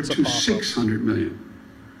order Lots of to pop-ups. 600 million.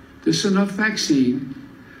 This is enough vaccine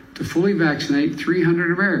to fully vaccinate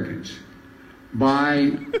 300 Americans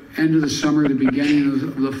by end of the summer, the beginning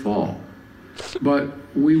of the fall. But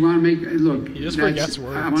we want to make, look, He just forgets I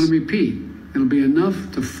words. want to repeat, it'll be enough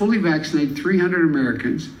to fully vaccinate 300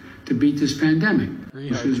 Americans to beat this pandemic.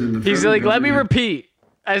 He's like, let me repeat,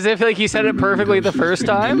 as if like he said it perfectly the first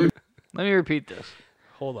time. Let me repeat this.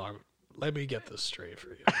 Hold on. Let me get this straight for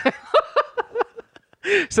you.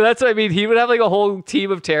 So that's what I mean. He would have like a whole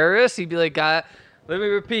team of terrorists. He'd be like, let me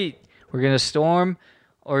repeat. We're gonna storm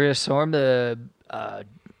the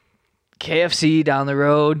KFC down the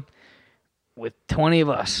road with 20 of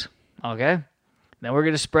us. Okay. Then we're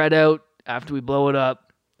gonna spread out after we blow it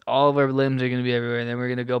up. All of our limbs are gonna be everywhere, and then we're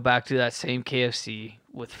gonna go back to that same KFC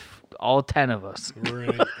with all 10 of us. We're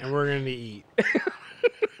gonna eat.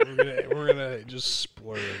 we're gonna just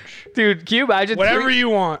splurge. Dude, can you imagine Whatever you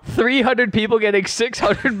want. 300 people getting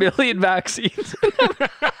 600 million vaccines?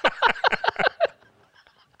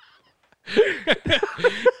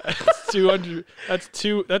 That's 200.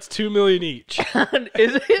 That's 2 million each.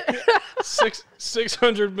 Is it?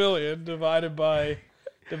 600 million divided by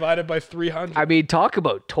 300. I mean, talk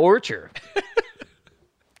about torture.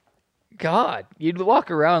 God, you'd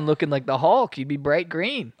walk around looking like the Hulk. You'd be bright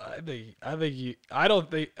green. I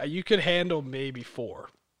don't think you could handle maybe 4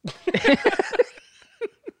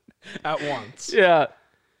 at once. Yeah.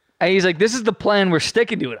 And he's like, this is the plan. We're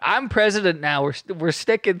sticking to it. I'm president now. We're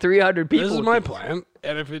sticking 300 people. This is with my it." plan,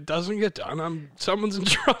 and if it doesn't get done, someone's in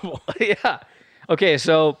trouble. Yeah. Okay,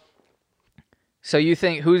 so you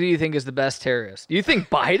think, who do you think is the best terrorist? Do you think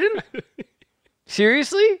Biden?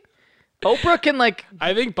 Seriously? Oprah can like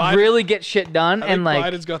I think Biden really get shit done, I and think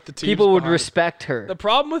like Biden's got the teams people would behind it. respect her. The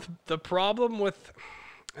problem with,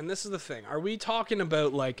 and this is the thing. Are we talking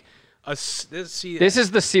about like this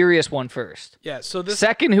is the serious one first. yeah? So this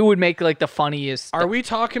Second, who would make like the funniest? are we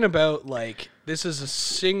talking about like this is a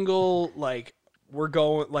single like we're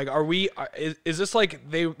going like are we is this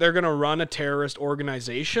like they're gonna run a terrorist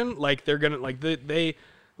organization like they're gonna like they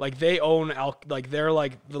own they're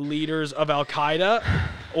like the leaders of Al Qaeda,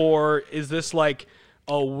 or is this like,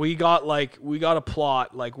 oh, we got a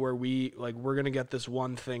plot like where we're gonna get this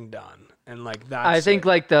one thing done and like that's I think it.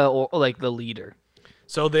 like the leader.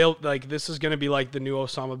 So they'll like this is gonna be like the new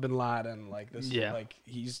Osama bin Laden, like this Yeah. like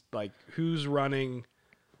he's like who's running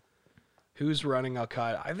Al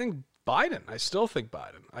Qaeda? I think Biden. I still think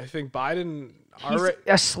Biden. I think Biden He's already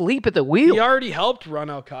asleep at the wheel. he already helped run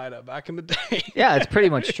Al Qaeda back in the day. Yeah, it's pretty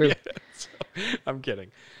much true. So, I'm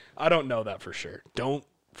kidding. I don't know that for sure. Don't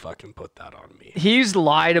fucking put that on me. He's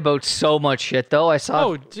lied about so much shit though. I saw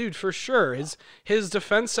Oh, dude, for sure. His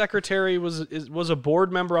defense secretary was a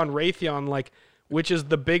board member on Raytheon, like, which is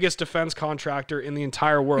the biggest defense contractor in the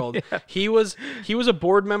entire world. Yeah. He was a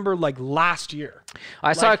board member like last year.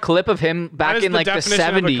 I saw a clip of him back is in the like the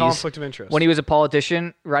definition of a 70s conflict of interest. when he was a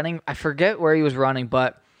politician running. I forget where he was running,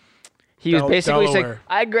 but he was basically saying, Delaware.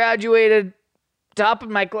 I graduated top of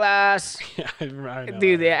my class. Yeah, I know.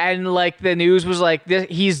 Dude, and like the news was like,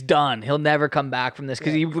 he's done. He'll never come back from this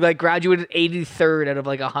because he like graduated 83rd out of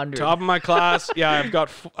like 100. Top of my class. Yeah, I've got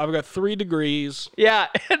 3 degrees. Yeah,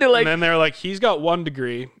 and they're like, And then they're like, he's got 1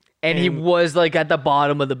 degree. and he was like at the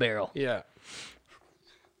bottom of the barrel. Yeah.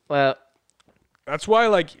 Well, That's why,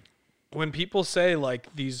 like, when people say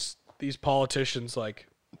like these politicians, like,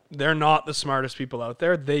 they're not the smartest people out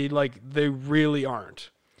there, they really aren't.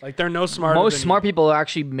 Like, they're no smarter. most than smart you. people are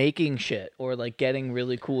actually making shit or like getting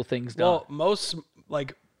really cool things done. Well,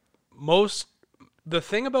 the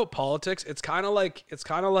thing about politics, it's kind of like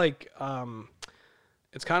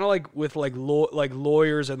with like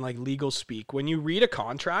lawyers and like legal speak. When you read a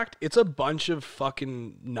contract, it's a bunch of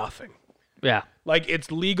fucking nothing. Yeah. Like,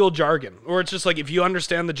 it's legal jargon, or it's just like if you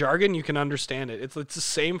understand the jargon, you can understand it. It's the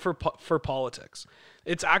same for politics.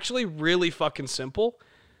 It's actually really fucking simple,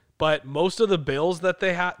 but most of the bills that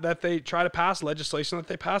they try to pass, legislation that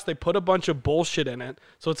they pass, they put a bunch of bullshit in it.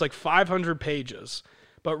 So it's like 500 pages,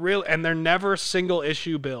 and they're never single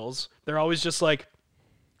issue bills. They're always just like,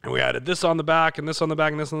 and we added this on the back and this on the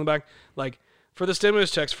back and this on the back. Like for the stimulus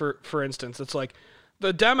checks, for instance, it's like,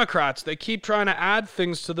 the Democrats, they keep trying to add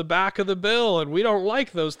things to the back of the bill, and we don't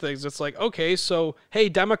like those things. It's like, okay, so, hey,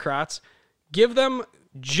 Democrats, give them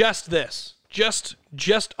just this. Just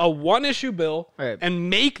a one-issue bill, right, and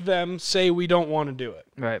make them say we don't want to do it.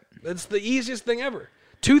 Right. It's the easiest thing ever.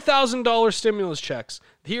 $2,000 stimulus checks.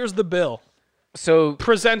 Here's the bill. So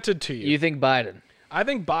presented to you. You think Biden? I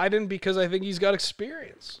think Biden because I think he's got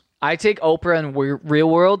experience. I take Oprah in Real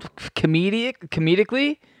World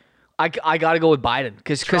comedically. I got to go with Biden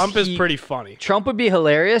because Trump is pretty funny. Trump would be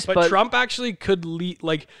hilarious, but Trump actually could lead.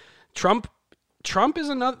 Like Trump is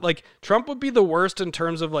another. Like Trump would be the worst in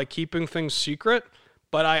terms of like keeping things secret.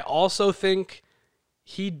 But I also think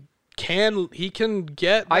he can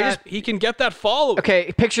get that follow.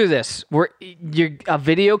 Okay, picture this: a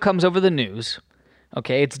video comes over the news.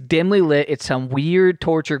 Okay, it's dimly lit. It's some weird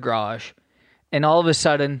torture garage, and all of a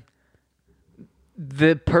sudden,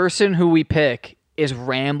 the person who we pick is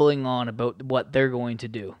rambling on about what they're going to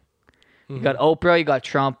do. You got Oprah, you got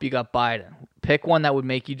Trump, you got Biden. Pick one that would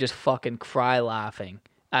make you just fucking cry laughing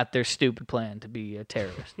at their stupid plan to be a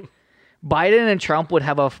terrorist. Biden and Trump would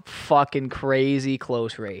have a fucking crazy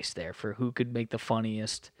close race there for who could make the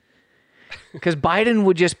funniest. Because Biden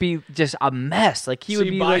would just be a mess. Like he would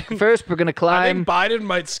be like, first we're gonna climb. I think Biden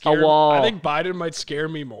might scare a wall. I think Biden might scare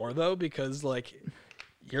me more though because like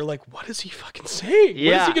you're like, what is he fucking saying?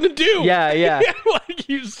 Yeah. What is he gonna do? Yeah. Like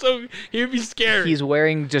he'd be scary. He's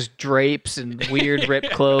wearing just drapes and weird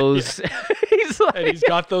ripped clothes. He's like, and he's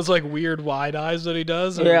got those like weird wide eyes that he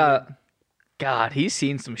does. Yeah. God, he's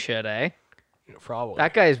seen some shit, eh? Probably.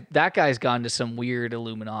 That guy's gone to some weird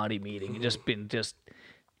Illuminati meeting and just been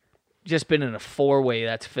in a 4-way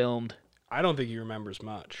that's filmed. I don't think he remembers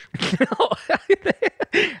much.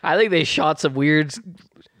 I think they shot some weird,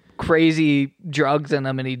 crazy drugs in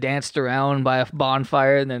him, and he danced around by a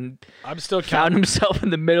bonfire, and then found himself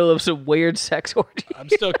in the middle of some weird sex orgy. I'm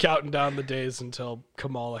still counting down the days until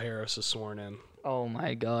Kamala Harris is sworn in. Oh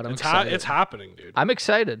my God, I'm excited. It's happening, dude. I'm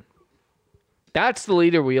excited. That's the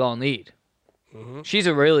leader we all need. Mm-hmm. She's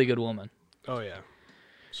a really good woman. Oh yeah,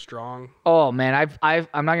 strong. Oh man, I'm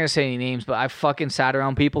not gonna say any names, but I've fucking sat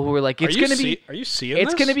around people who were like, Are you seeing this?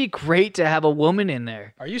 It's gonna be great to have a woman in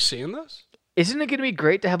there. Are you seeing this? Isn't it gonna be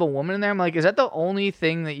great to have a woman in there? I'm like, is that the only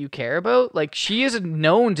thing that you care about? Like, she is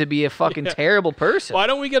known to be a fucking terrible person. Why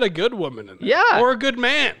don't we get a good woman in there? Yeah, or a good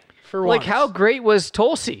man for once. Like, how great was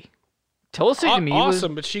Tulsi? Tulsi to me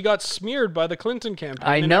awesome, but she got smeared by the Clinton campaign.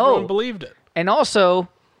 I and know. Everyone believed it. And also,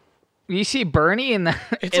 you see Bernie in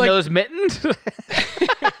those mittens.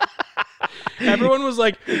 Everyone was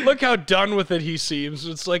like, look how done with it he seems.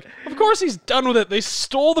 It's like, of course he's done with it. They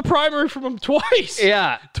stole the primary from him twice.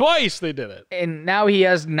 Yeah. Twice they did it. And now he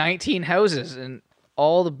has 19 houses in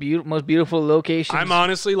all the most beautiful locations. I'm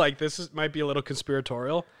honestly like, might be a little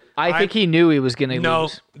conspiratorial. I think he knew he was going to lose. No,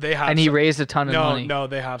 they have. And he raised a ton of money. No,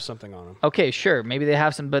 they have something on him. Okay, sure. Maybe they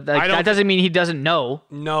have some, but that doesn't mean he doesn't know.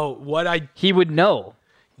 No, he would know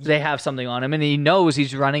they have something on him, and he knows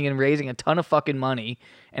he's running and raising a ton of fucking money,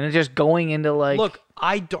 and it's just going into like. Look,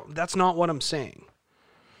 that's not what I'm saying.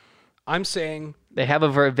 I'm saying they have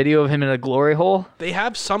a video of him in a glory hole. They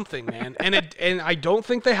have something, man, and I don't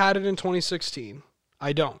think they had it in 2016.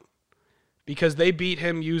 I don't. Because they beat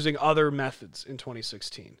him using other methods in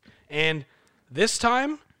 2016. And this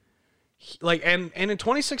time, and in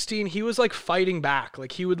 2016, he was like fighting back.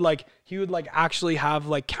 Like he would actually have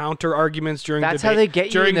like counter arguments during That's how they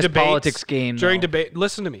get you in this politics game. During debate,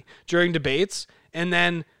 listen to me. During debates, and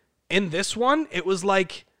then in this one, it was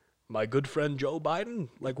like, my good friend Joe Biden.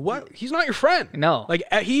 Like, what? He's not your friend. No. Like,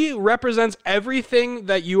 he represents everything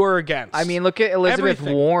that you are against. I mean, look at Elizabeth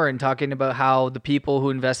Warren talking about how the people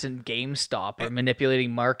who invest in GameStop are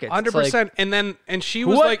manipulating markets. 100%. Like, and she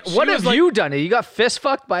was like, what have you done? You got fist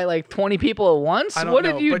fucked by like 20 people at once? What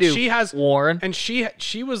did you do? She has Warren. And she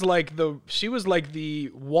was like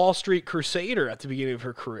the Wall Street crusader at the beginning of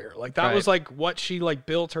her career. Like that was like what she like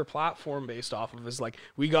built her platform based off of, is like,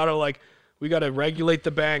 we got to regulate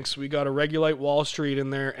the banks. We got to regulate Wall Street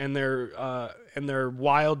and their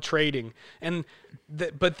wild trading.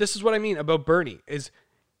 But this is what I mean about Bernie is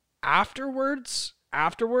afterwards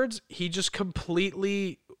he just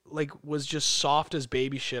completely like was just soft as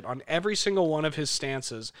baby shit on every single one of his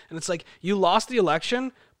stances. And it's like, you lost the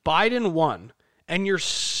election, Biden won, and you're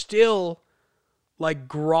still like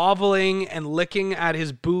groveling and licking at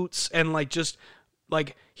his boots and like just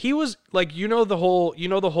like he was like, the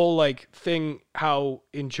whole like thing, how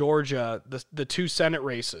in Georgia, the 2 Senate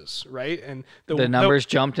races, right? And the numbers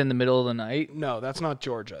jumped in the middle of the night. No, that's not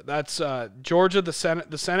Georgia. That's Georgia. The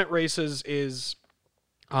Senate races is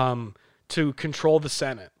to control the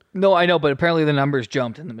Senate. No, I know, but apparently the numbers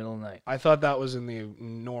jumped in the middle of the night. I thought that was in the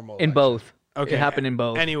normal. In election. both. Okay. It happened in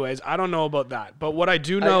both. Anyways, I don't know about that, but what I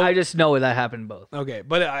do know, I just know that happened in both. okay,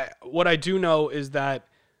 but what I do know is that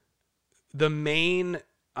the main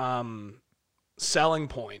selling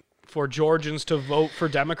point for Georgians to vote for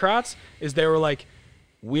Democrats is they were like,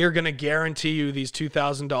 we're going to guarantee you these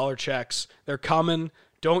 $2,000 checks. They're coming.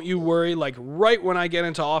 Don't you worry. Like right when I get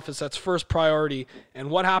into office, that's first priority. And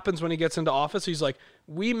what happens when he gets into office? He's like,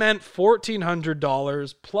 we meant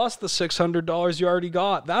 $1,400 plus the $600 you already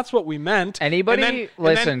got. That's what we meant. Anybody,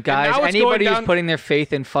 guys, anybody who's putting their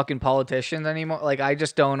faith in fucking politicians anymore, like, I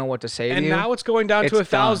just don't know what to say to you. And now it's going down to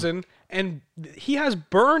 1,000. And he has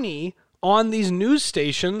Bernie on these news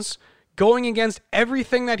stations going against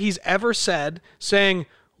everything that he's ever said, saying,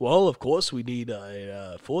 well, of course, we need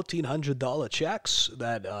 $1,400 checks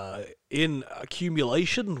that in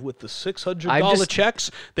accumulation with the $600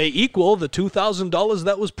 checks, they equal the $2,000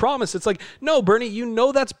 that was promised. It's like, no, Bernie, you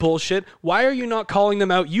know that's bullshit. Why are you not calling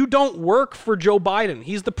them out? You don't work for Joe Biden.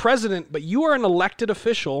 He's the president, but you are an elected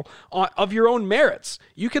official of your own merits.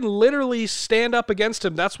 You can literally stand up against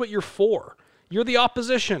him. That's what you're for. You're the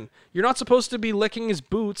opposition. You're not supposed to be licking his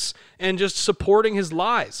boots and just supporting his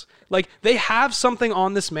lies. Like, they have something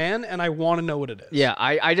on this man, and I want to know what it is. Yeah,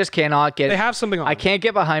 I just cannot get... They have something on I him. can't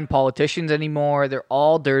get behind politicians anymore. They're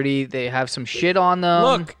all dirty. They have some shit on them.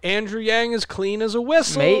 Look, Andrew Yang is clean as a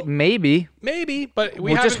whistle. Maybe. Maybe, but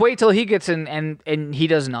We'll just wait till he gets in and he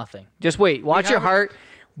does nothing. Just wait. Watch your heart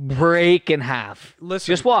break in half.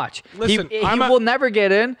 Listen. Just watch. Listen, he will never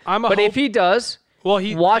get in, but if he does... Well,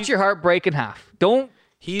 watch your heart break in half. Don't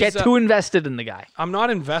get too invested in the guy. I'm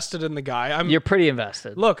not invested in the guy. You're pretty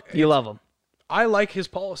invested. Look, you love him. I like his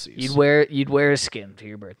policies. You'd wear his skin to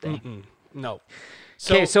your birthday. No.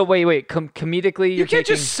 Okay, so wait. Comedically, you can't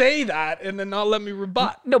just say that and then not let me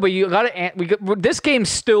rebut. No, but you got to. This game's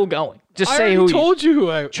still going. Just say who. I told you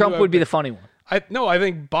who I. Trump would be the funny one. I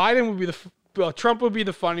think Biden would be Trump would be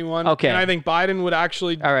the funny one. Okay. And I think Biden would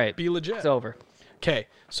actually be legit. It's over. Okay,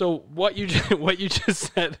 so what you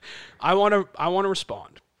just said, I want to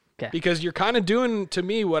respond. Okay. Because you're kind of doing to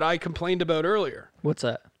me what I complained about earlier. What's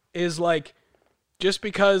that? Is like, just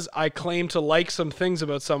because I claim to like some things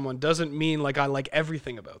about someone doesn't mean like I like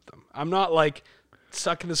everything about them. I'm not like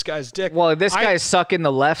sucking this guy's dick. Well, this guy's sucking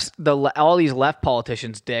all these left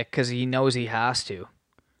politicians' dick because he knows he has to.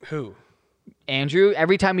 Who? Andrew,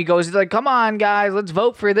 every time he goes, he's like, "Come on, guys, let's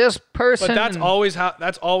vote for this person." But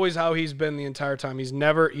that's always how he's been the entire time. He's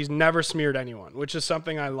never smeared anyone, which is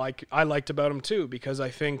something I liked about him too, because I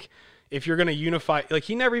think if you're gonna unify, like,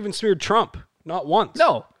 he never even smeared Trump, not once.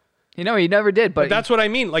 No, he never did. But that's what I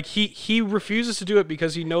mean. Like, he refuses to do it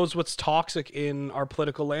because he knows what's toxic in our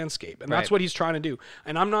political landscape, and that's what he's trying to do.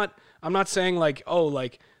 And I'm not saying like, oh,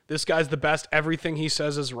 like, this guy's the best, everything he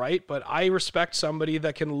says is right, but I respect somebody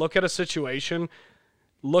that can look at a situation,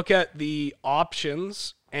 look at the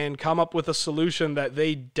options, and come up with a solution that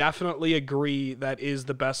they definitely agree that is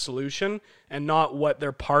the best solution, and not what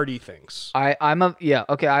their party thinks. I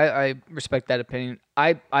respect that opinion.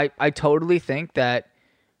 I totally think that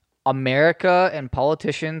America and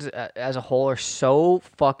politicians as a whole are so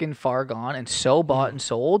fucking far gone and so bought and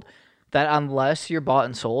sold that unless you're bought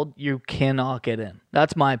and sold, you cannot get in.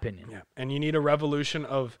 That's my opinion. Yeah, and you need a revolution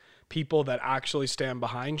of people that actually stand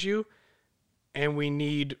behind you, and we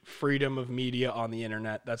need freedom of media on the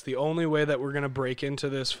internet. That's the only way that we're going to break into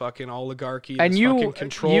this fucking oligarchy. And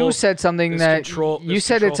you said something that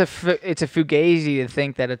it's a fugazi to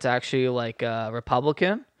think that it's actually like a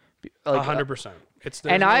Republican. 100%. There's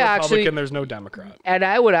no Republican, there's no Democrat. And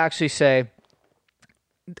I would actually say,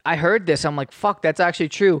 I heard this. I'm like, fuck, that's actually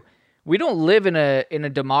true. We don't live in a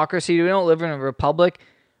democracy. We don't live in a republic.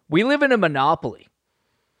 We live in a monopoly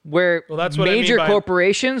where major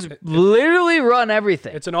corporations literally run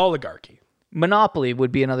everything. It's an oligarchy. Monopoly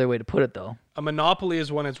would be another way to put it, though. A monopoly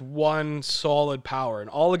is when it's one solid power. An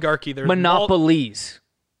oligarchy, there's monopolies.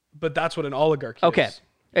 But that's what an oligarchy is.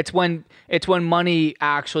 It's when money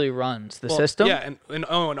actually runs the system. Yeah, and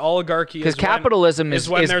an oligarchy because capitalism is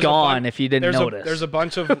gone. If you didn't notice, there's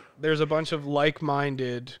a bunch of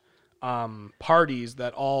like-minded parties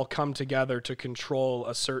that all come together to control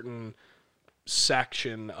a certain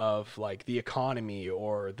section of like the economy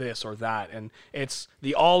or this or that, and it's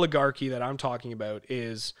the oligarchy that I'm talking about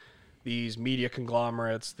is these media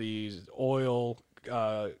conglomerates, these oil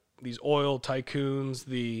tycoons,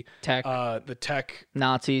 the tech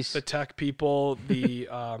Nazis, the tech people, the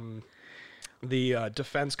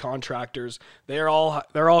defense contractors. They're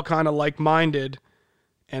all kind of like-minded,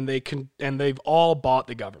 and they've all bought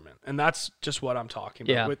the government, and that's just what I'm talking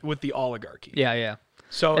about with the oligarchy. Yeah.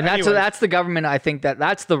 So And anyways, that's the government. I think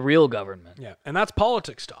that's the real government. yeah, and that's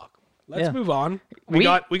politics talk. Let's Yeah. move on. We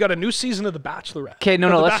got a new season of The Bachelorette. Okay, no,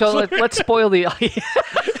 The let's Bachelor. spoil the.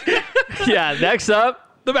 Yeah, next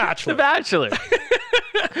up, The Bachelor. The Bachelor.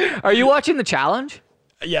 Are you watching the challenge?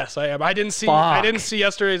 Yes, I am. I didn't see Fuck.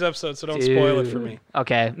 yesterday's episode, so don't spoil it for me.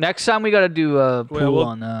 Okay, next time we got to do a pool we'll-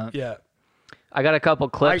 on that. Yeah. I got a couple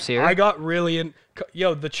clips here. I got really in.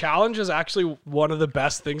 Yo, the challenge is actually one of the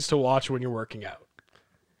best things to watch when you're working out.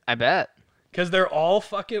 I bet. Because they're all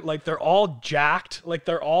fucking, like, they're all jacked. Like,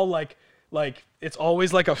 they're all, like, it's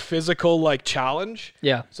always, like, a physical, like, challenge.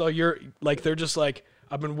 Yeah. So you're, like, they're just, like,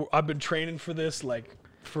 I've been training for this, like,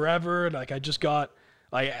 forever. And, like, I just got,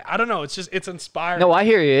 like, I don't know. It's just, it's inspiring. No, I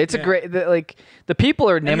hear you. It's a great, the people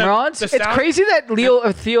are Nimrods. the It's sound- crazy that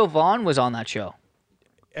Theo Vaughn was on that show.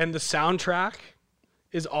 And the soundtrack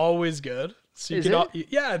is always good. So you Is can, it?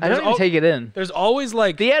 yeah. I don't even take it in. There's always,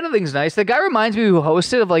 like, The editing's nice. The guy reminds me who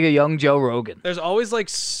hosted of like a young Joe Rogan. there's always like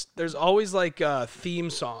theme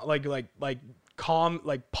song,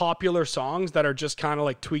 like popular songs that are just kind of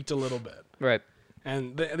like tweaked a little bit, Right.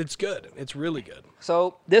 and it's good. It's really good.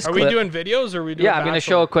 So this Are clip, we doing videos or are we doing? yeah, I'm gonna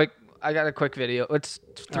show a Bachelor? quick. I got a quick video. It's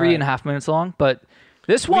 3.5 minutes long, but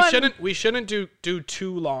this one. We shouldn't do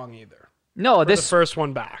too long either. No, The this. first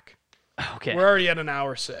one back. Okay. We're already at an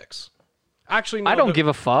hour 6. Actually, no, I don't give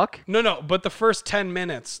a fuck. No, but the first 10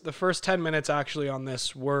 minutes actually on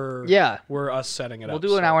this were us setting it up. We'll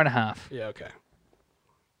do an hour and a half. Yeah, okay.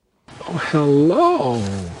 Oh, hello.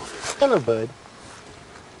 Hello, bud.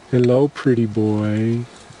 Hello, pretty boy.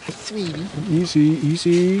 Sweetie.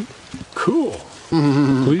 Easy. Cool.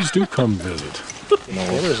 Please do come visit.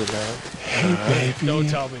 There's a guy. Hey, baby. Don't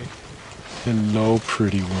tell me. Hello,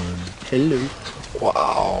 pretty one. Hello.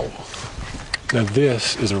 Wow. Now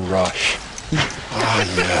this is a rush. Ah,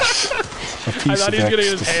 yes. A I piece thought of he was gonna get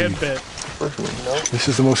his ecstasy. hand bit. This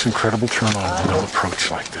is the most incredible turn on when I'll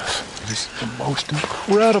approach like this. It is the most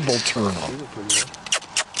incredible turn on.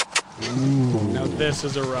 Now this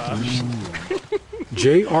is a rush.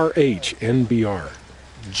 JRH NBR.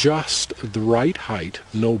 Just the right height,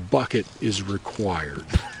 no bucket is required.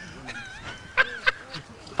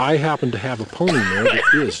 I happen to have a pony mare that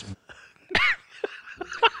is.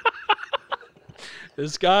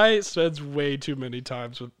 This guy spends way too much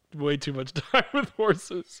time with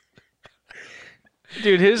horses.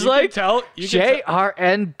 Dude, his You can like tell- you can tell-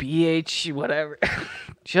 JRNBH whatever.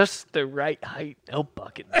 Just the right height, no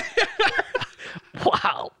bucket.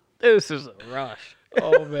 Wow. This is a rush.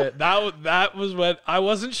 Oh man, that was when I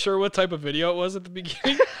wasn't sure what type of video it was at the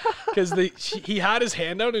beginning because he had his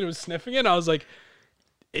hand out and he was sniffing it. And I was like,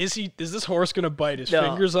 is this horse gonna bite his No,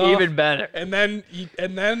 fingers off? even better. And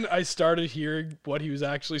then I started hearing what he was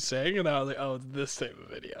actually saying, and I was like, oh, it's this type of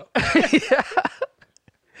video.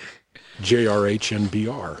 JRH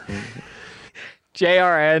NBR.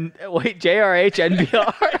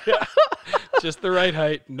 JRHNBR. Just the right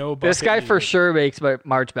height, no bucket. This guy for needed. sure makes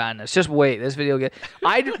March Madness. Just wait, this video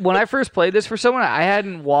when I first played this for someone, I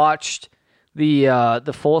hadn't watched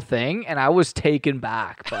the full thing, and I was taken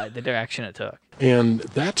back by the direction it took. And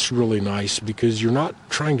that's really nice because you're not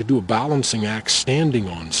trying to do a balancing act standing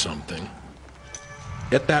on something.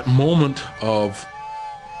 At that moment of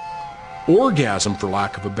orgasm, for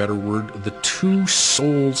lack of a better word, the two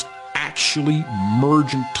souls actually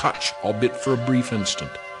merge and touch, albeit for a brief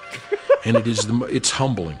instant. And it's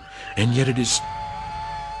humbling. And yet it's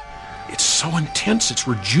so intense, it's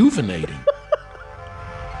rejuvenating.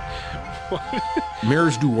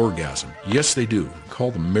 Mares do orgasm. Yes, they do.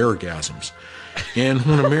 Call them maregasms. And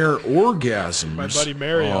when a mare orgasms, My buddy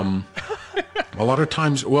Mario. a lot of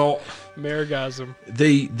times, well, Maregasm.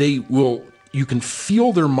 they will, you can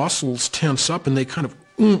feel their muscles tense up and they kind of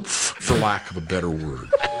oomph, for lack of a better word.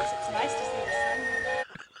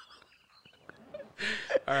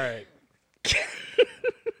 All right.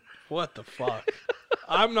 What the fuck?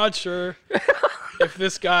 I'm not sure if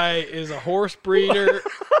this guy is a horse breeder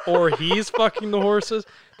or he's fucking the horses.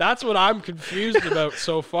 That's what I'm confused about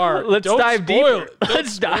so far. Let's Don't dive spoil deeper. it. Don't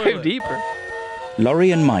Let's spoil dive it. deeper.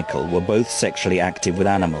 Laurie and Michael were both sexually active with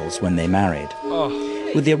animals when they married.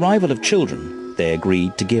 With the arrival of children, they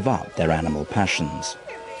agreed to give up their animal passions.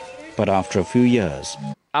 But after a few years,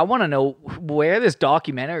 I want to know where this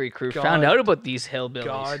documentary crew found out about these hillbillies.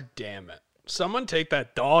 God damn it. Someone take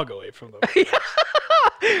that dog away from them.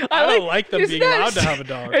 I don't like them isn't being that- allowed to have a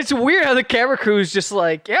dog. It's weird how the camera crew's just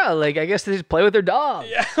like, yeah, like I guess they just play with their dog.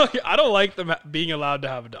 Yeah, I don't like them being allowed to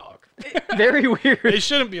have a dog. Very weird. They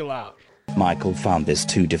shouldn't be allowed. Michael found this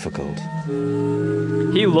too difficult.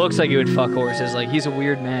 He looks like he would fuck horses. Like he's a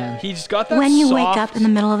weird man. He's got that When you wake soft, up in the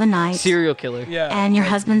middle of the night Serial killer. yeah, and your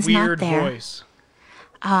like, husband's not weird there. voice.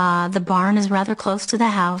 The barn is rather close to the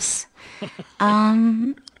house.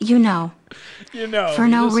 You know. You know. For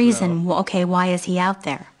you no just reason. know. Well, okay, why is he out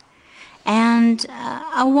there? And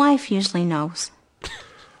a wife usually knows.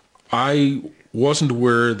 I wasn't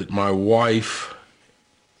aware that my wife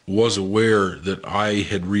was aware that I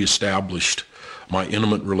had reestablished my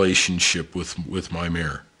intimate relationship with my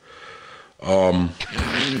mare. You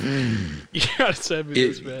gotta send me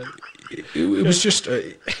this, man. It was just,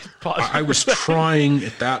 I was trying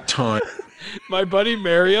at that time. My buddy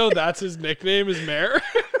Mario, that's his nickname, is Mare.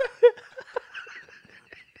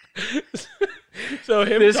 So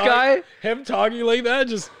him talking like that,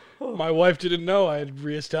 just my wife didn't know I had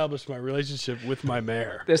reestablished my relationship with my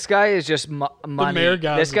mare. This guy is just money. mare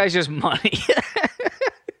guy. This guy's just money.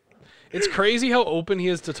 It's crazy how open he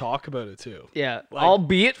is to talk about it too. Yeah,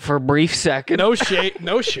 albeit for a brief second. No shame.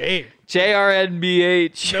 No shame.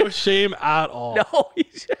 JRNBH. No shame at all. No,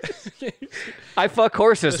 he's just, I fuck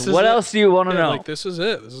horses. This is What it. else do you want to know? Like, this is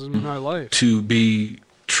it. This is my life. To be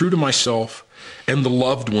true to myself and the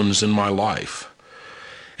loved ones in my life.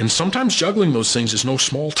 And sometimes juggling those things is no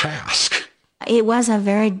small task. It was a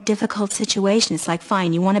very difficult situation. It's like,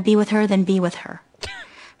 fine, you want to be with her, then be with her.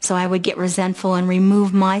 So I would get resentful and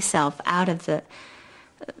remove myself out of the,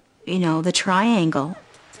 the triangle.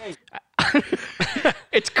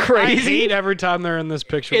 It's I crazy. hate every time they're in this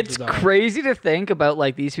picture. It's crazy to think about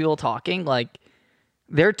like these people talking like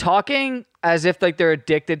they're talking as if like they're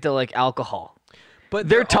addicted to like alcohol. But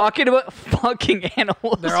They're talking about fucking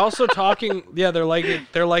animals. They're also talking. Yeah, they're like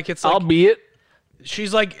it's like. Albeit.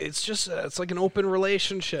 She's like, it's like an open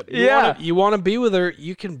relationship. Yeah. You want to be with her,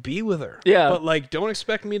 you can be with her. Yeah. But like, don't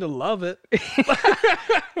expect me to love it.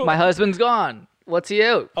 My husband's gone. What's he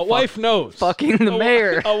out? A wife knows. Fucking the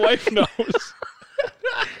mayor. A wife knows.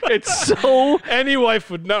 It's so. Any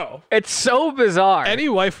wife would know. It's so bizarre. Any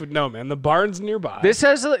wife would know, man. The barn's nearby. This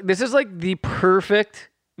is like the perfect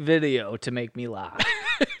video to make me laugh.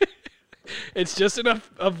 It's just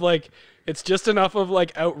enough of like. It's just enough of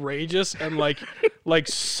like outrageous and like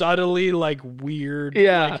subtly like weird.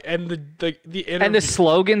 Yeah. Like, and the interview. And the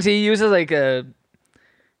slogans he uses, like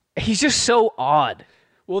he's just so odd.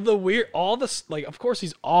 Well, the weird, all this, like, of course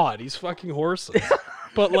he's odd. He's fucking horses.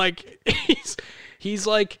 But like, he's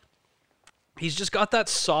like, he's just got that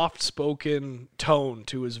soft-spoken tone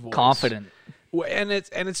to his voice. Confident. And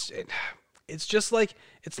it's just like,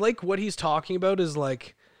 it's like what he's talking about is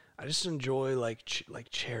like, I just enjoy like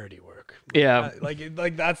charity work. Yeah.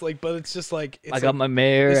 Like that's like, but it's just like, it's I got my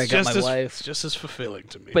mare, I got my wife. It's just as fulfilling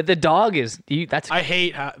to me. But the dog is, I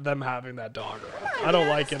hate them having that dog around. I don't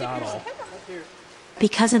like it at all.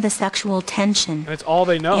 Because of the sexual tension And it's all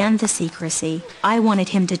they know. and the secrecy, I wanted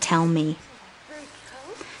him to tell me.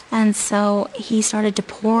 And so he started to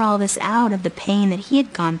pour all this out of the pain that he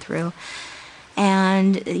had gone through.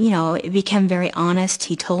 And, it became very honest.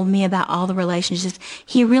 He told me about all the relationships.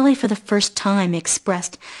 He really, for the first time,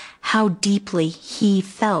 expressed how deeply he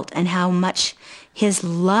felt and how much his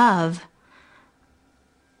love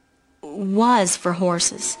was for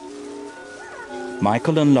horses.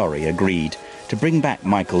 Michael and Laurie agreed to bring back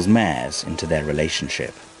Michael's mares into their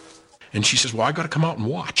relationship. And she says, well, I got to come out and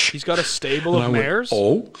watch. He's got a stable And of I went, mares.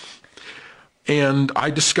 oh. And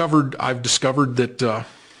I've discovered that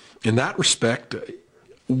in that respect,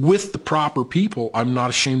 with the proper people, I'm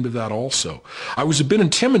not ashamed of that also. I was a bit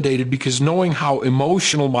intimidated because knowing how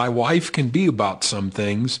emotional my wife can be about some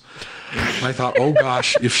things, I thought, oh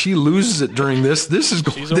gosh, if she loses it during this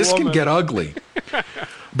can get ugly.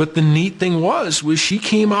 But the neat thing was she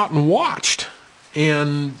came out and watched,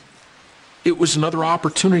 and it was another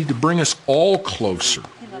opportunity to bring us all closer.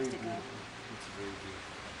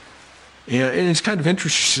 And it's kind of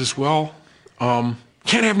interesting. She says, well,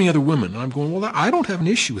 can't have any other women. And I'm going, well, I don't have an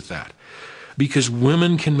issue with that because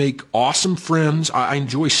women can make awesome friends. I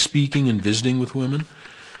enjoy speaking and visiting with women.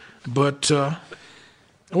 But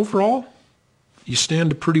overall, you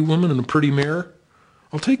stand a pretty woman and a pretty mare,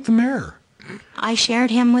 I'll take the mare. I shared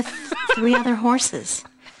him with 3 other horses.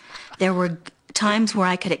 There were times where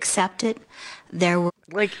I could accept it. There were...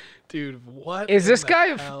 Like, dude, what is this in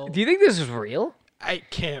guy? the hell? Do you think this is real? It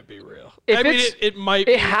can't be real. If I mean, it's- it might.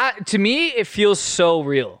 To me, it feels so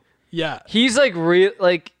real. Yeah. He's like real.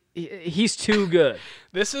 Like he's too good.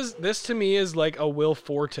 This to me is like a Will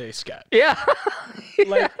Forte sketch. Yeah.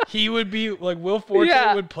 Like he would be like Will Forte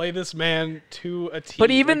Yeah. would play this man to a T.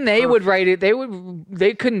 But even like, they would perfect. write it.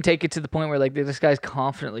 They couldn't take it to the point where like this guy's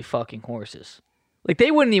confidently fucking horses. Like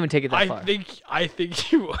they wouldn't even take it that far. I think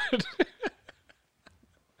he would.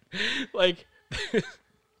 Like.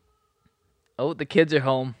 Oh, the kids are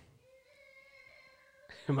home.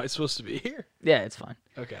 Am I supposed to be here? Yeah, it's fine.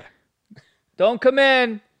 Okay. Don't come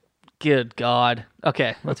in. Good God.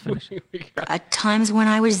 Okay, let's finish. At times when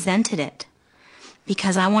I resented it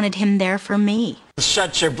because I wanted him there for me.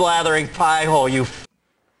 Shut your blathering pie hole, you.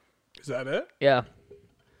 Is that it? Yeah.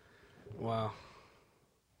 Wow.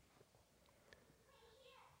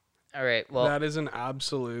 All right. Well, That is an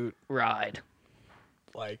absolute, ride.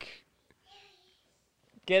 like,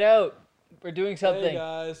 Get out. We're doing hey something.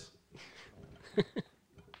 guys.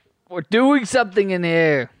 We're doing something in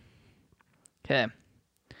here. Okay.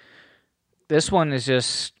 This one is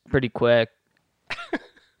just pretty quick.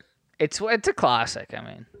 It's a classic. I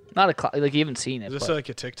mean, not a like you haven't seen it. Is this but like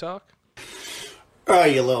a TikTok? Oh,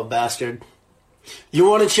 you little bastard. You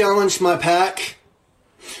want to challenge my pack?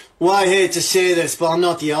 Well, I hate to say this, but I'm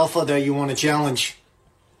not the alpha that you want to challenge.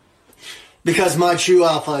 Because my true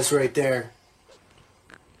alpha is right there.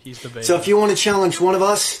 He's the baby. So if you want to challenge one of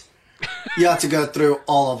us, you have to go through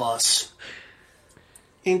all of us.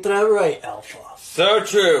 Ain't that right, alpha? So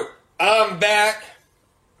true. I'm back.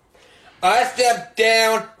 I stepped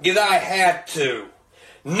down because I had to.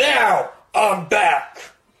 Now I'm back.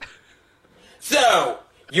 So,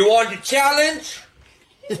 you want to challenge?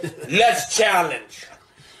 Let's challenge.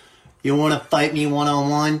 You want to fight me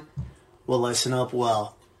one-on-one? Well, listen up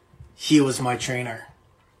well. He was my trainer.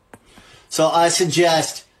 So I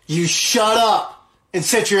suggest you shut up and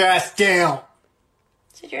sit your ass down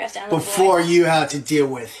Sit your ass down. little before boy. you have to deal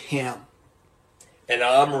with him. And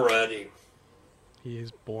I'm ready. He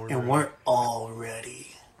is born. And ready. we're all ready.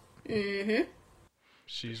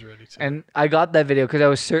 She's ready too. And I got that video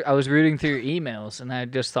because I was rooting through your emails, and I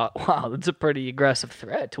just thought, wow, that's a pretty aggressive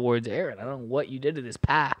threat towards Aaron. I don't know what you did to this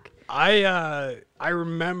pack. I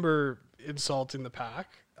remember insulting the pack.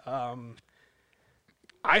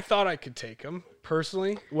 I thought I could take him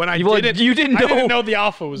personally. When I You didn't, didn't I didn't know- know the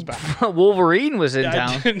alpha was back. Wolverine was in I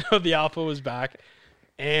town. didn't know the alpha was back,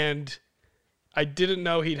 and I didn't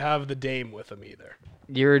know he'd have the dame with him either.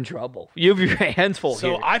 You're in trouble. You have your hands full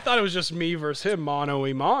So here. I thought it was just me versus him, mano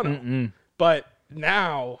a mano. But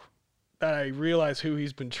now that I realize who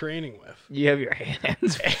he's been training with, You have your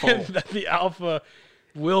hands full. and that the alpha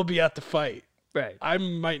will be at the fight, Right. I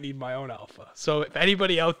might need my own alpha. So if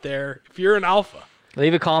anybody out there, if you're an alpha,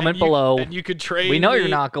 Leave a comment and you, below. and you could trade We know me, you're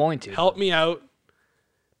not going to. help me out,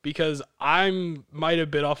 because I might have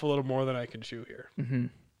bit off a little more than I can chew here. Mm-hmm.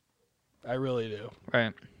 I really do.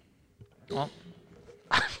 Right. Well,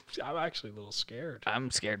 I'm actually a little scared.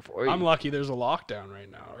 I'm scared for you. I'm lucky there's a lockdown right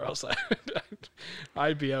now, or else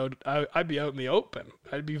I'd be out. I'd be out in the open.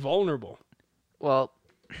 I'd be vulnerable. Well,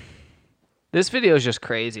 this video is just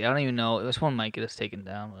crazy. I don't even know. This one might get us taken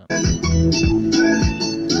down. But...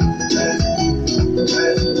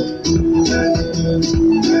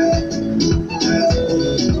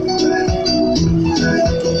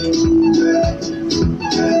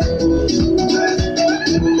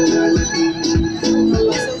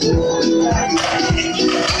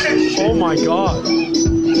 Oh my god!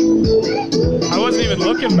 I wasn't even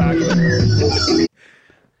looking back there.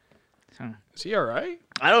 Is he all right?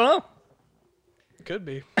 I don't know. Could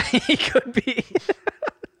be. He could be.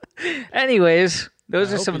 Anyways, those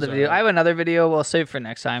I are hope some of the he's videos. alright. I have another video. We'll save for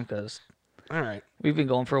next time because All right. we've been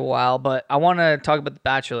going for a while. But I want to talk about the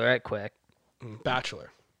Bachelorette quick.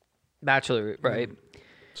 Bachelor. Bachelor, right?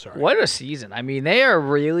 Sorry. What a season. I mean, they are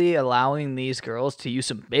really allowing these girls to use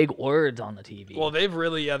some big words on the TV. Well, they've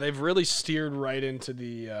really steered right into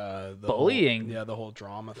the Bullying. the whole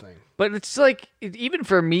drama thing. But it's like, even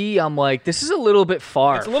for me, I'm like, this is a little bit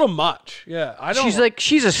far. It's a little much. Yeah, I don't. She's like,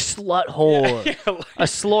 she's a slut hole, Yeah, like- a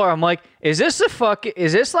slur. I'm like, is this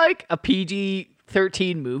like a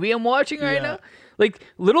PG-13 movie I'm watching right Yeah. now? Like,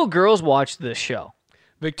 little girls watch this show.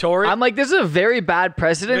 Victoria. I'm like, this is a very bad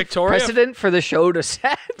precedent for the show to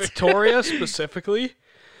set. Victoria specifically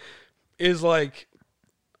is like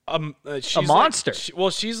she's A monster.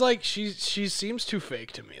 Like, she seems too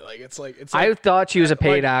fake to me. Like it's like I thought she was a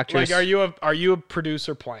paid actress. Like are you a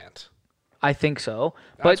producer plant? I think so.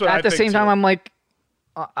 That's But what I at the think same time,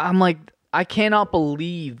 too. I'm like, I cannot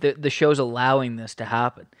believe that the show's allowing this to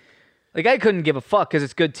happen. Like, I couldn't give a fuck because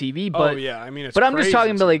it's good TV. But Oh yeah, I mean it's but I'm just crazy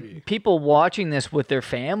talking about TV. like people watching this with their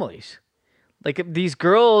families. Like, if these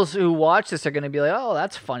girls who watch this are gonna be like, "Oh,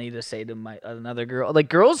 that's funny to say to another girl." Like,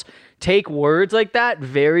 girls take words like that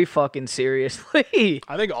very fucking seriously.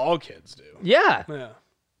 I think all kids do. Yeah, Yeah.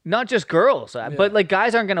 not just girls. But like,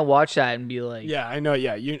 guys aren't gonna watch that and be like, Yeah, I know.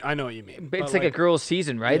 Yeah, I know what you mean. But it's But, like a girls'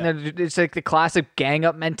 season, right? Yeah. And it's like the classic gang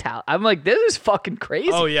up mentality. I'm like, this is fucking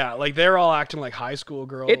crazy. Oh yeah, like they're all acting like high school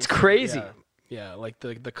girls. It's crazy. Yeah, like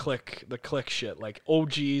the click shit, like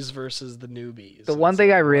OGs versus the newbies. The one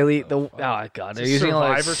thing I really oh god, they're using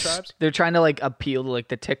Survivor tribes. They're trying to like appeal to like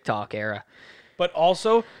the TikTok era. But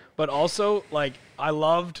also, like I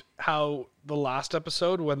loved how the last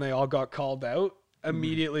episode when they all got called out,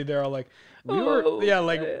 immediately they're all like,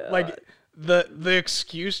 like the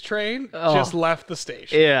excuse train just left the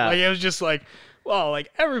station. Yeah, like it was just like. Well,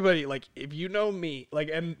 like everybody, like if you know me, like,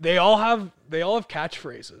 and they all have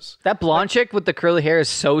catchphrases. That blonde chick with the curly hair is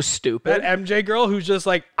so stupid. That MJ girl who's just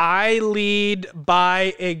like, I lead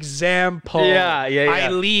by example. Yeah. I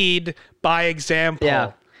lead by example.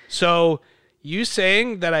 Yeah. So you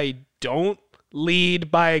saying that I don't lead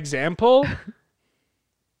by example,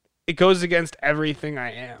 it goes against everything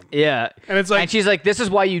I am. Yeah. And it's like, and she's like, this is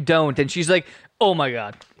why you don't. And she's like, oh my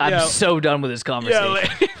God, I'm so done with this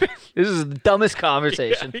conversation. Yeah, this is the dumbest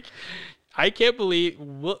conversation. Yeah, I can't believe.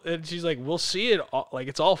 And she's like, we'll see it. All, like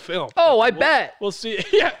it's all filmed. Oh, I bet. We'll see it.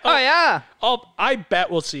 Yeah. Oh yeah. I bet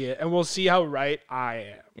we'll see it, and we'll see how right I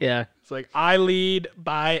am. Yeah. It's like I lead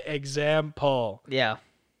by example. Yeah.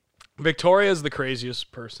 Victoria is the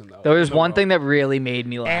craziest person though. There was one thing that really made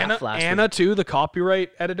me laugh Anna too, the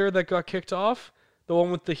copyright editor that got kicked off, the one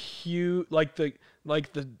with the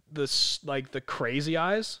the crazy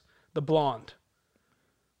eyes, the blonde.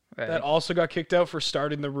 Right. That also got kicked out for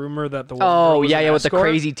starting the rumor that the girl was an with the escort.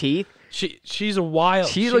 crazy teeth. She's a wild.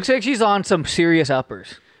 She looks like she's on some serious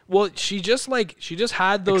uppers. Well, she just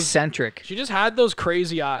had those eccentric. She just had those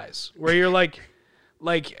crazy eyes where you're like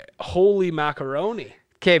holy macaroni.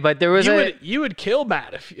 Okay, but there was you would kill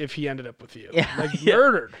Matt if he ended up with you. Yeah,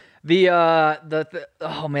 murdered.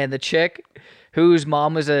 The chick whose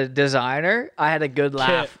mom was a designer. I had a good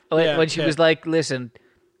laugh when she was like, "Listen,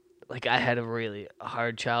 like I had a really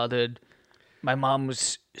hard childhood. My mom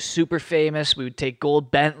was super famous. We would take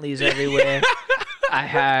gold Bentleys everywhere.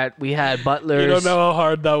 We had butlers. You don't know how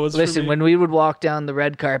hard that was. Listen, for me. when we would walk down the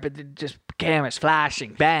red carpet, just cameras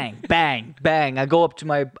flashing, bang, bang, bang. I go up to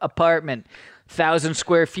my apartment, 1,000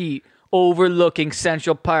 square feet, overlooking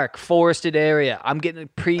Central Park, forested area. I'm getting a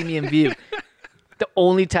premium view." The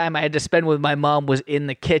only time I had to spend with my mom was in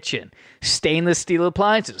the kitchen. Stainless steel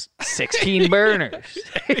appliances, 16 burners.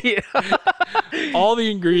 All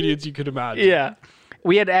the ingredients you could imagine. Yeah.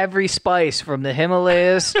 We had every spice from the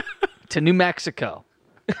Himalayas to New Mexico.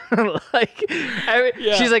 She's like,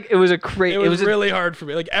 it was It was really hard for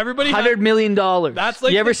me. Like everybody $100 million. That's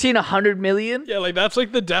like you ever seen $100 million? Yeah, like that's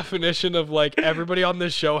like the definition of like everybody on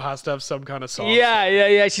this show has to have some kind of song.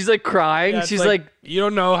 Yeah. She's like crying. Yeah, she's like, you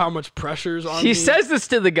don't know how much pressure's on me. She says this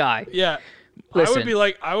to the guy. Yeah. Listen,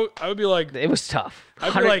 I would be like it was tough.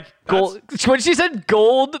 I'd be like gold. When she said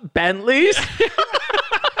gold Bentleys,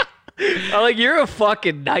 I'm like, you're a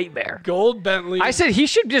fucking nightmare. Gold Bentley. I said he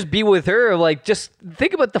should just be with her. Like, just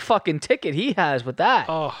think about the fucking ticket he has with that.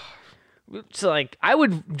 Oh, it's like I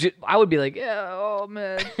would be like, yeah, oh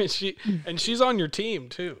man. she's on your team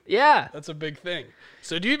too. Yeah, that's a big thing.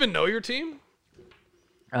 So do you even know your team?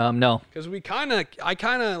 No. Because we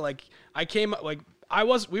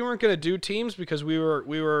weren't gonna do teams because we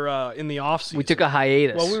were in the off season. We took a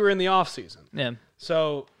hiatus. Well, we were in the off season. Yeah.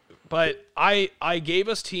 So, but I gave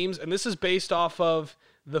us teams, and this is based off of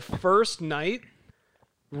the first night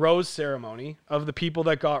rose ceremony of the people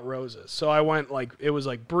that got roses. So I went it was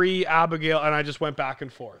like Bree, Abigail, and I just went back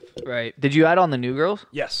and forth. Right. Did you add on the new girls?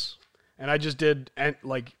 Yes. And I just did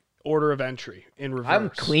order of entry in reverse. I'm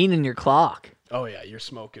cleaning your clock. Oh yeah, you're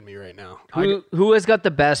smoking me right now. Who has got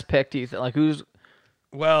the best pick? Do you think? Like who's?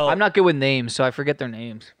 Well, I'm not good with names, so I forget their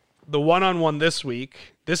names. The one-on-one this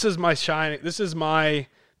week. This is my shining. This is my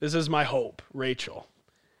hope. Rachel,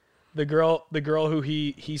 the girl who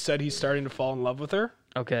he said he's starting to fall in love with her.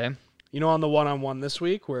 Okay. You know, on the one-on-one this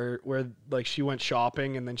week where like she went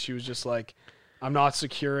shopping and then she was just like, I'm not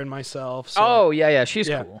secure in myself. So, oh yeah, she's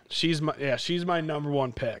cool. She's my number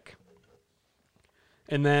one pick.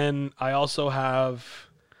 And then I also have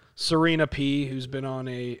Serena P, who's been on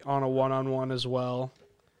a one-on-one as well.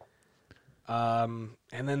 And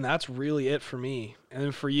then that's really it for me. And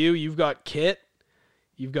then for you, you've got Kit,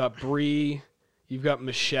 you've got Bree, you've got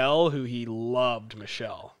Michelle, who he loved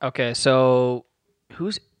Michelle. Okay, so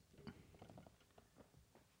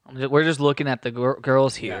we're just looking at the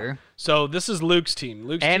girls here. Yeah. So this is Luke's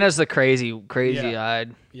team. Anna's the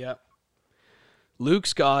crazy-eyed. Yeah.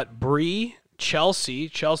 Luke's got Bree, Chelsea.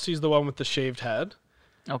 Chelsea's the one with the shaved head.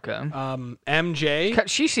 Okay. MJ.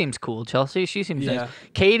 She seems cool, Chelsea. She seems nice.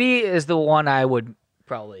 Katie is the one I would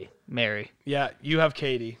probably marry. Yeah, you have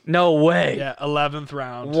Katie. No way. Yeah, 11th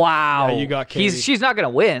round. Wow. Yeah, you got Katie. She's not going to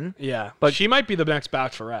win. Yeah, but she might be the next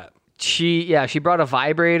Bachelorette. She brought a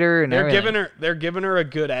vibrator and they're giving her a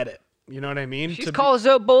good edit. You know what I mean? She calls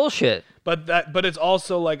out bullshit. But it's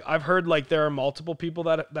also like I've heard like there are multiple people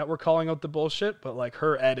that were calling out the bullshit, but like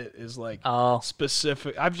her edit is like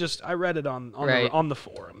specific. I read it on the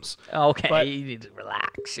forums. Okay, but, you need to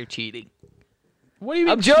relax. You're cheating. What do you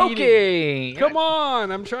mean? I'm joking. Come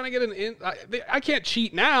on, I'm trying to get an in. I can't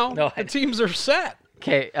cheat now. No, the teams are set.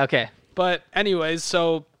 Okay. But anyways,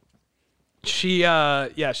 so she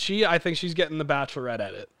I think she's getting the Bachelorette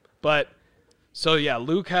edit. But so yeah,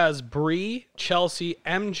 Luke has Bree, Chelsea,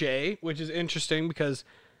 MJ, which is interesting because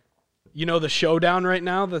you know the showdown right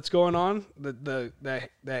now that's going on, the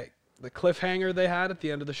cliffhanger they had at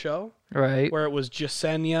the end of the show, right? Where it was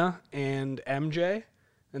Jasenia and MJ,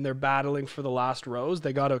 and they're battling for the last rose.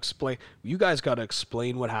 They got to explain. You guys got to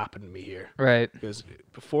explain what happened to me here, right? Because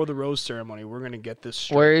before the rose ceremony, we're gonna get this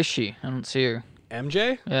straight. Where is she? I don't see her.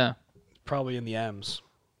 MJ? Yeah, probably in the M's.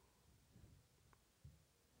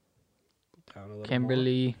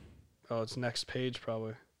 Kimberly. More. Oh, it's next page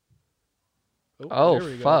probably. Oh there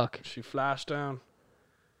we fuck! Go. She flashed down.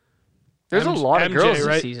 There's a lot of girls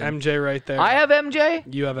this season. MJ right there. I have MJ.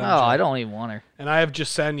 You have MJ. Oh, I don't even want her. And I have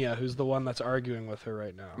Jasenia, who's the one that's arguing with her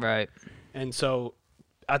right now. Right. And so,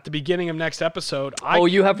 at the beginning of next episode,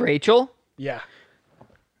 you have Rachel. Yeah.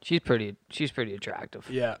 She's pretty attractive.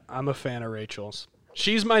 Yeah, I'm a fan of Rachel's.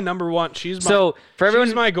 She's my number one. She's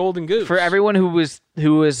my golden goose. For everyone who was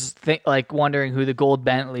wondering who the gold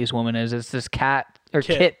Bentley's woman is, it's this Kit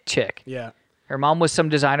chick. Yeah. Her mom was some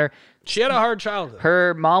designer. She had a hard childhood.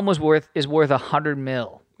 Her mom is worth $100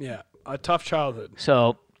 million. Yeah, a tough childhood.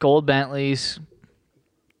 So gold Bentleys,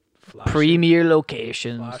 premier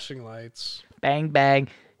locations, flashing lights, bang bang,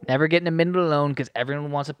 never getting a minute alone because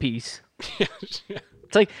everyone wants a piece.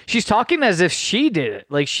 It's like she's talking as if she did it,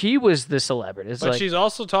 like she was the celebrity. But she's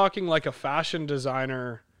also talking like a fashion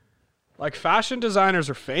designer. Like fashion designers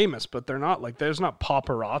are famous, but they're not like there's not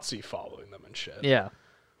paparazzi following them and shit. Yeah.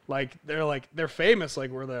 Like they're famous,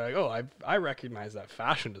 like where they're like, oh, I recognize that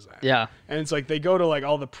fashion designer. Yeah. And it's like they go to like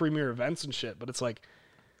all the premier events and shit, but it's like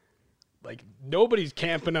nobody's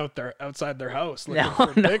camping outside their house looking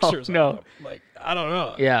for pictures. Of them. Like I don't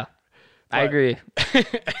know. Yeah, but, I agree.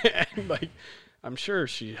 And, like I'm sure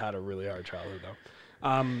she had a really hard childhood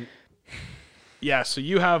though. Yeah. So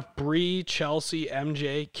you have Bree, Chelsea,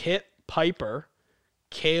 MJ, Kit, Piper,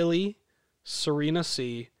 Kaylee, Serena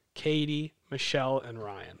C, Katie, Michelle, and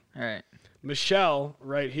Ryan. All right. Michelle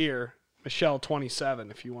right here. Michelle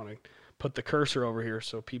 27, if you want to put the cursor over here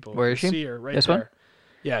so people can see her right this there. One?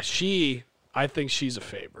 Yeah, I think she's a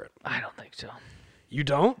favorite. I don't think so. You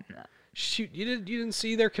don't? No. Shoot, you didn't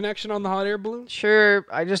see their connection on the hot air balloon? Sure,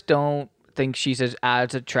 I just don't think she's as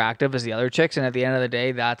attractive as the other chicks, and at the end of the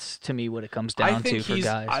day, that's to me what it comes down to for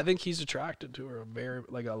guys. I think he's attracted to her a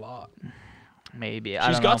lot. Maybe.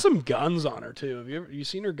 She's got some guns on her too. Have you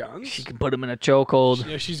seen her guns? She can put them in a chokehold.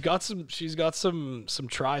 Yeah, she's got some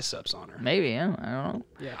triceps on her. Maybe, yeah, I don't know.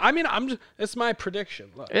 Yeah, I mean, it's my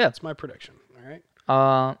prediction. Look, yeah, it's my prediction.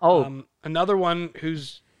 All right. Another one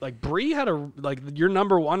who's like Bree had your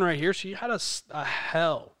number one right here. She had a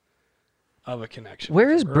hell of a connection.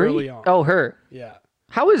 Where is Bree? Oh, her. Yeah.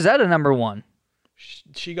 How is that a number one?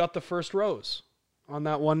 She got the first rose on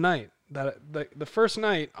that one night. That the first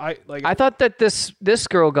night, I thought that this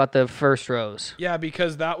girl got the first rose. Yeah,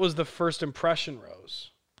 because that was the first impression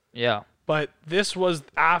rose. Yeah. But this was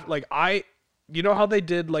you know how they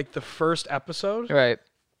did like the first episode? Right.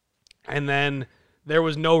 And then there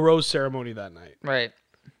was no rose ceremony that night. Right.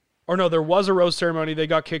 Or no, there was a rose ceremony. They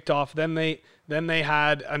got kicked off. Then they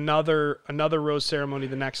had another rose ceremony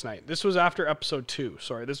the next night. This was after episode 2.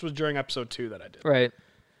 Sorry, this was during episode 2 that I did. Right.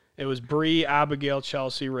 It was Bree, Abigail,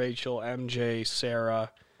 Chelsea, Rachel, MJ,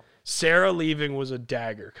 Sarah. Sarah leaving was a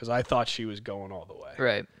dagger because I thought she was going all the way.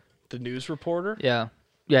 Right. The news reporter. Yeah.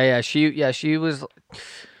 She was.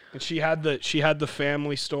 And she had the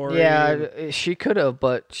family story. Yeah, she could have,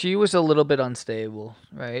 but she was a little bit unstable,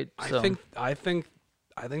 right? So. I think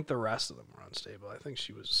the rest of them were unstable. I think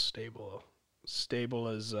she was stable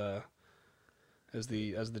as the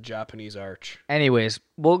Japanese arch. Anyways,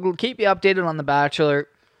 we'll keep you updated on The Bachelor.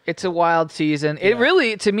 It's a wild season. It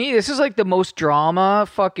really, to me, this is like the most drama.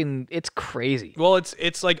 It's crazy. Well,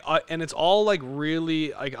 it's like, and it's all like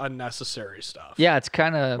really like unnecessary stuff. Yeah, it's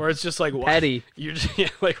kind of where it's just like petty. You're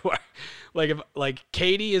just like what? Like if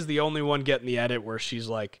Katie is the only one getting the edit where she's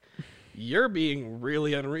like, you're being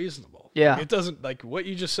really unreasonable. Yeah, like, it doesn't like what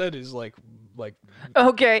you just said is like.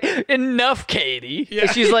 Okay, enough, Katie.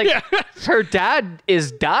 Yeah. She's like, her dad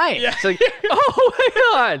is dying. Yeah. It's like, oh my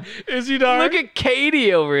God. Is he dying? Look at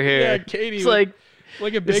Katie over here. Yeah, Katie. It's like,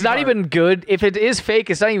 Like a big It's not heart. even good. If it is fake,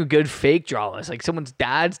 it's not even good fake drama. It's like someone's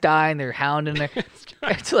dad's dying, they're hounding their.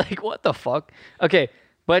 It's like, what the fuck? Okay,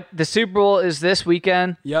 but the Super Bowl is this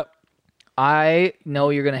weekend. Yep. I know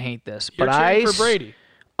you're gonna hate this, You're but cheering for Brady.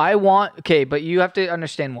 I want. Okay, but you have to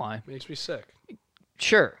understand why. Makes me sick.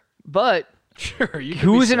 Sure, but Sure. You can be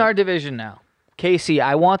who's in sick. our division now? KC.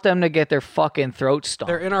 I want them to get their fucking throats stomped.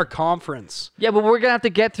 They're in our conference. Yeah, but we're gonna have to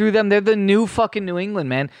get through them. They're the new fucking New England,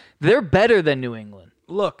 man. They're better than New England.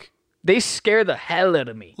 Look, They scare the hell out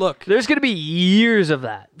of me. Look. There's gonna be years of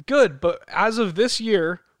that. good, but as of this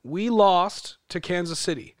year, we lost to Kansas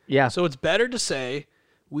City. Yeah. So it's better to say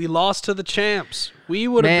we lost to the champs. We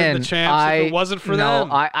would have been the champs if it wasn't for them.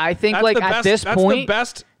 I think That's like the at best- this that's the point,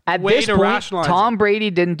 best at way this to point, rationalize Tom Brady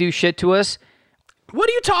didn't do shit to us. What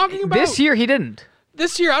are you talking about? This year he didn't.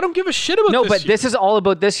 This year, I don't give a shit about No, this but year. this is all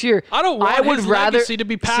about this year. I don't want his legacy to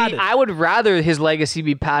be padded. See, I would rather his legacy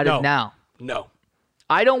be padded No. now. No,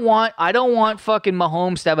 I don't want fucking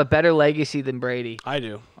Mahomes to have a better legacy than Brady. I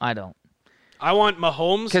do. I don't. I want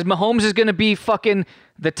Mahomes. Because Mahomes is going to be fucking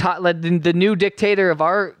the new dictator of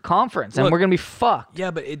our conference, and Look, we're going to be fucked.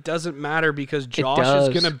 Yeah, but it doesn't matter because Josh does.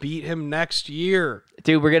 is going to beat him next year.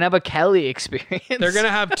 Dude, we're going to have a Kelly experience. They're going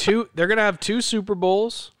to have two. They're going to have two Super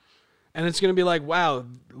Bowls, and it's going to be like, wow,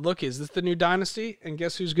 look, is this the new dynasty? And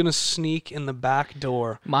guess who's going to sneak in the back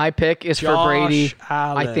door? My pick is for Josh Brady.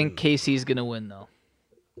 Allen. I think KC's going to win, though.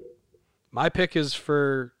 My pick is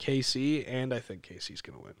for KC, and I think KC's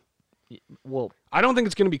going to win. Well, I don't think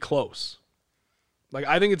it's going to be close. Like,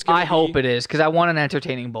 I think it's going to I hope it is, because I want an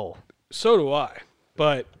entertaining bowl. So do I.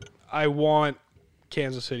 But I want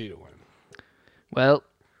Kansas City to win. Well,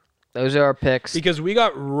 those are our picks. Because we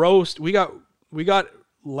got we got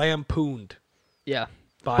lampooned Yeah.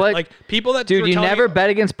 by But, like people that Dude, were you telling never me- bet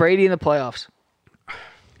against Brady in the playoffs.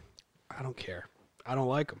 I don't care. I don't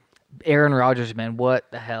like him. Aaron Rodgers, man, what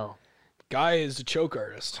the hell? Guy is a choke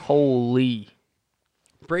artist. Holy.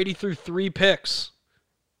 Brady threw 3 picks.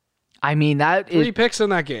 I mean, that 3 is picks in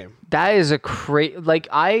that game. that is a crazy. Like,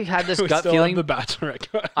 I had this We gut still feeling. have the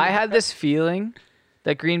Bachelorette. I had this feeling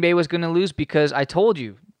that Green Bay was going to lose because I told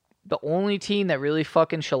you the only team that really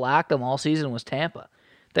fucking shellacked them all season was Tampa.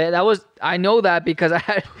 That was I know that because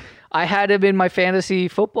I had him in my fantasy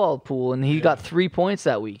football pool and he got 3 points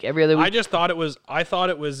that week. Every other week. I thought it was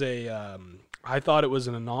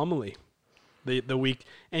an anomaly. The week.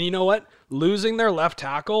 And you know what? Losing their left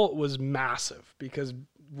tackle was massive because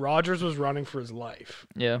Rodgers was running for his life.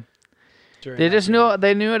 Yeah. during They that just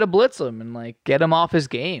game. knew how to blitz him and like get him off his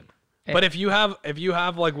game. But if you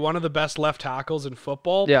have like one of the best left tackles in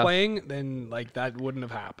football Yeah. playing, then like that wouldn't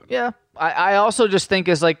have happened. Yeah, I also just think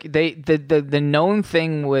is like the known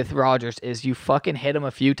thing with Rodgers is you fucking hit him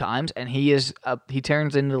a few times and he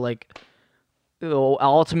turns into like the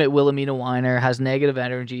ultimate Wilhelmina whiner, has negative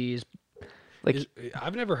energies. Like,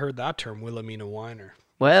 I've never heard that term, Wilhelmina whiner.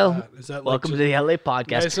 well, Is that like welcome to just the LA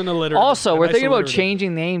podcast. nice and alliterative- Also, we're nice thinking about alliterative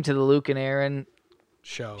changing name to the Luke and Aaron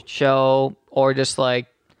show? show or just like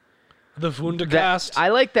The Wundacast. I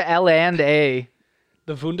like the L and A.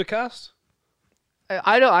 The Wundacast.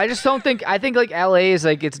 I just don't think. I think like LA is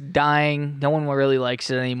like it's dying. No one really likes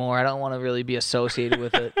it anymore. I don't want to really be associated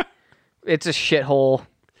with it. It's a shithole.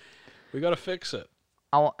 We gotta fix it.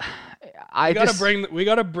 I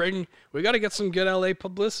We gotta get some good LA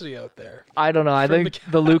publicity out there. I don't know. I from think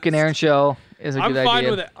the the Luke and Aaron show is a I'm good fine idea.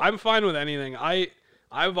 with it. I'm fine with anything.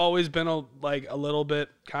 I've always been a little bit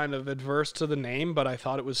kind of adverse to the name, but I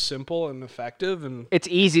thought it was simple and effective, and It's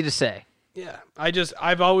easy to say. yeah.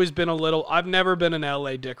 I've always been I've never been an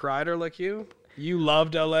LA dick rider like you. You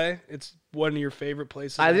loved LA. It's one of your favorite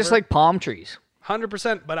places. I just ever. like palm trees.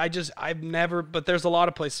 100%. But I've never. But there's a lot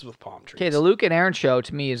of places with palm trees. Okay, the Luke and Aaron show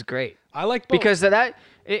to me is great I like both. because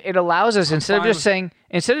it allows us instead of fine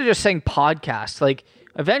just saying podcast, like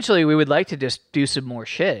eventually we would like to just do some more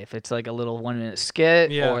shit. If it's like a little 1-minute skit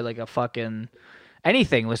Yeah. or like a fucking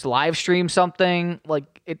anything, let's live stream something.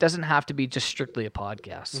 Like it doesn't have to be just strictly a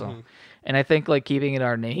podcast. So, Mm-hmm. and I think like keeping it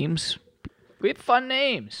our names, we have fun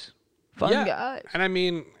names, fun yeah. guys. And I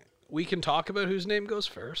mean, we can talk about whose name goes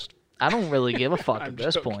first. I don't really give a fuck I'm at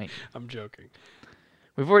this joking. point. I'm joking.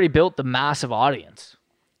 We've already built the massive audience.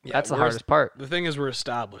 Yeah, That's the we're hardest part. The thing is, we're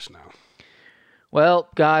established now. Well,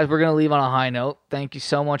 guys, we're gonna leave on a high note. Thank you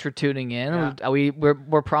so much for tuning in. Yeah.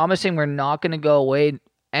 We're promising we're not gonna go away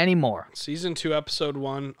anymore. Season 2, episode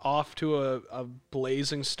 1, off to a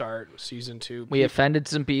blazing start. Season 2. We offended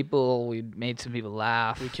some people. We made some people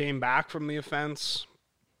laugh. We came back from the offense,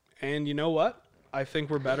 and you know what? I think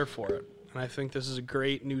we're better for it. And I think this is a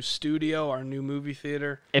great new studio, our new movie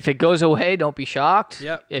theater. If it goes away, don't be shocked.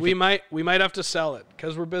 Yeah, If we might have to sell it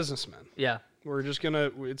because we're businessmen. Yeah. We're just going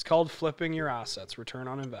to, it's called flipping your assets, return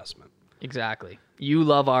on investment. Exactly. You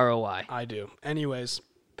love ROI. I do. Anyways,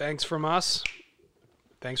 thanks from us.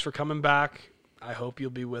 Thanks for coming back. I hope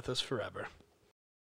you'll be with us forever.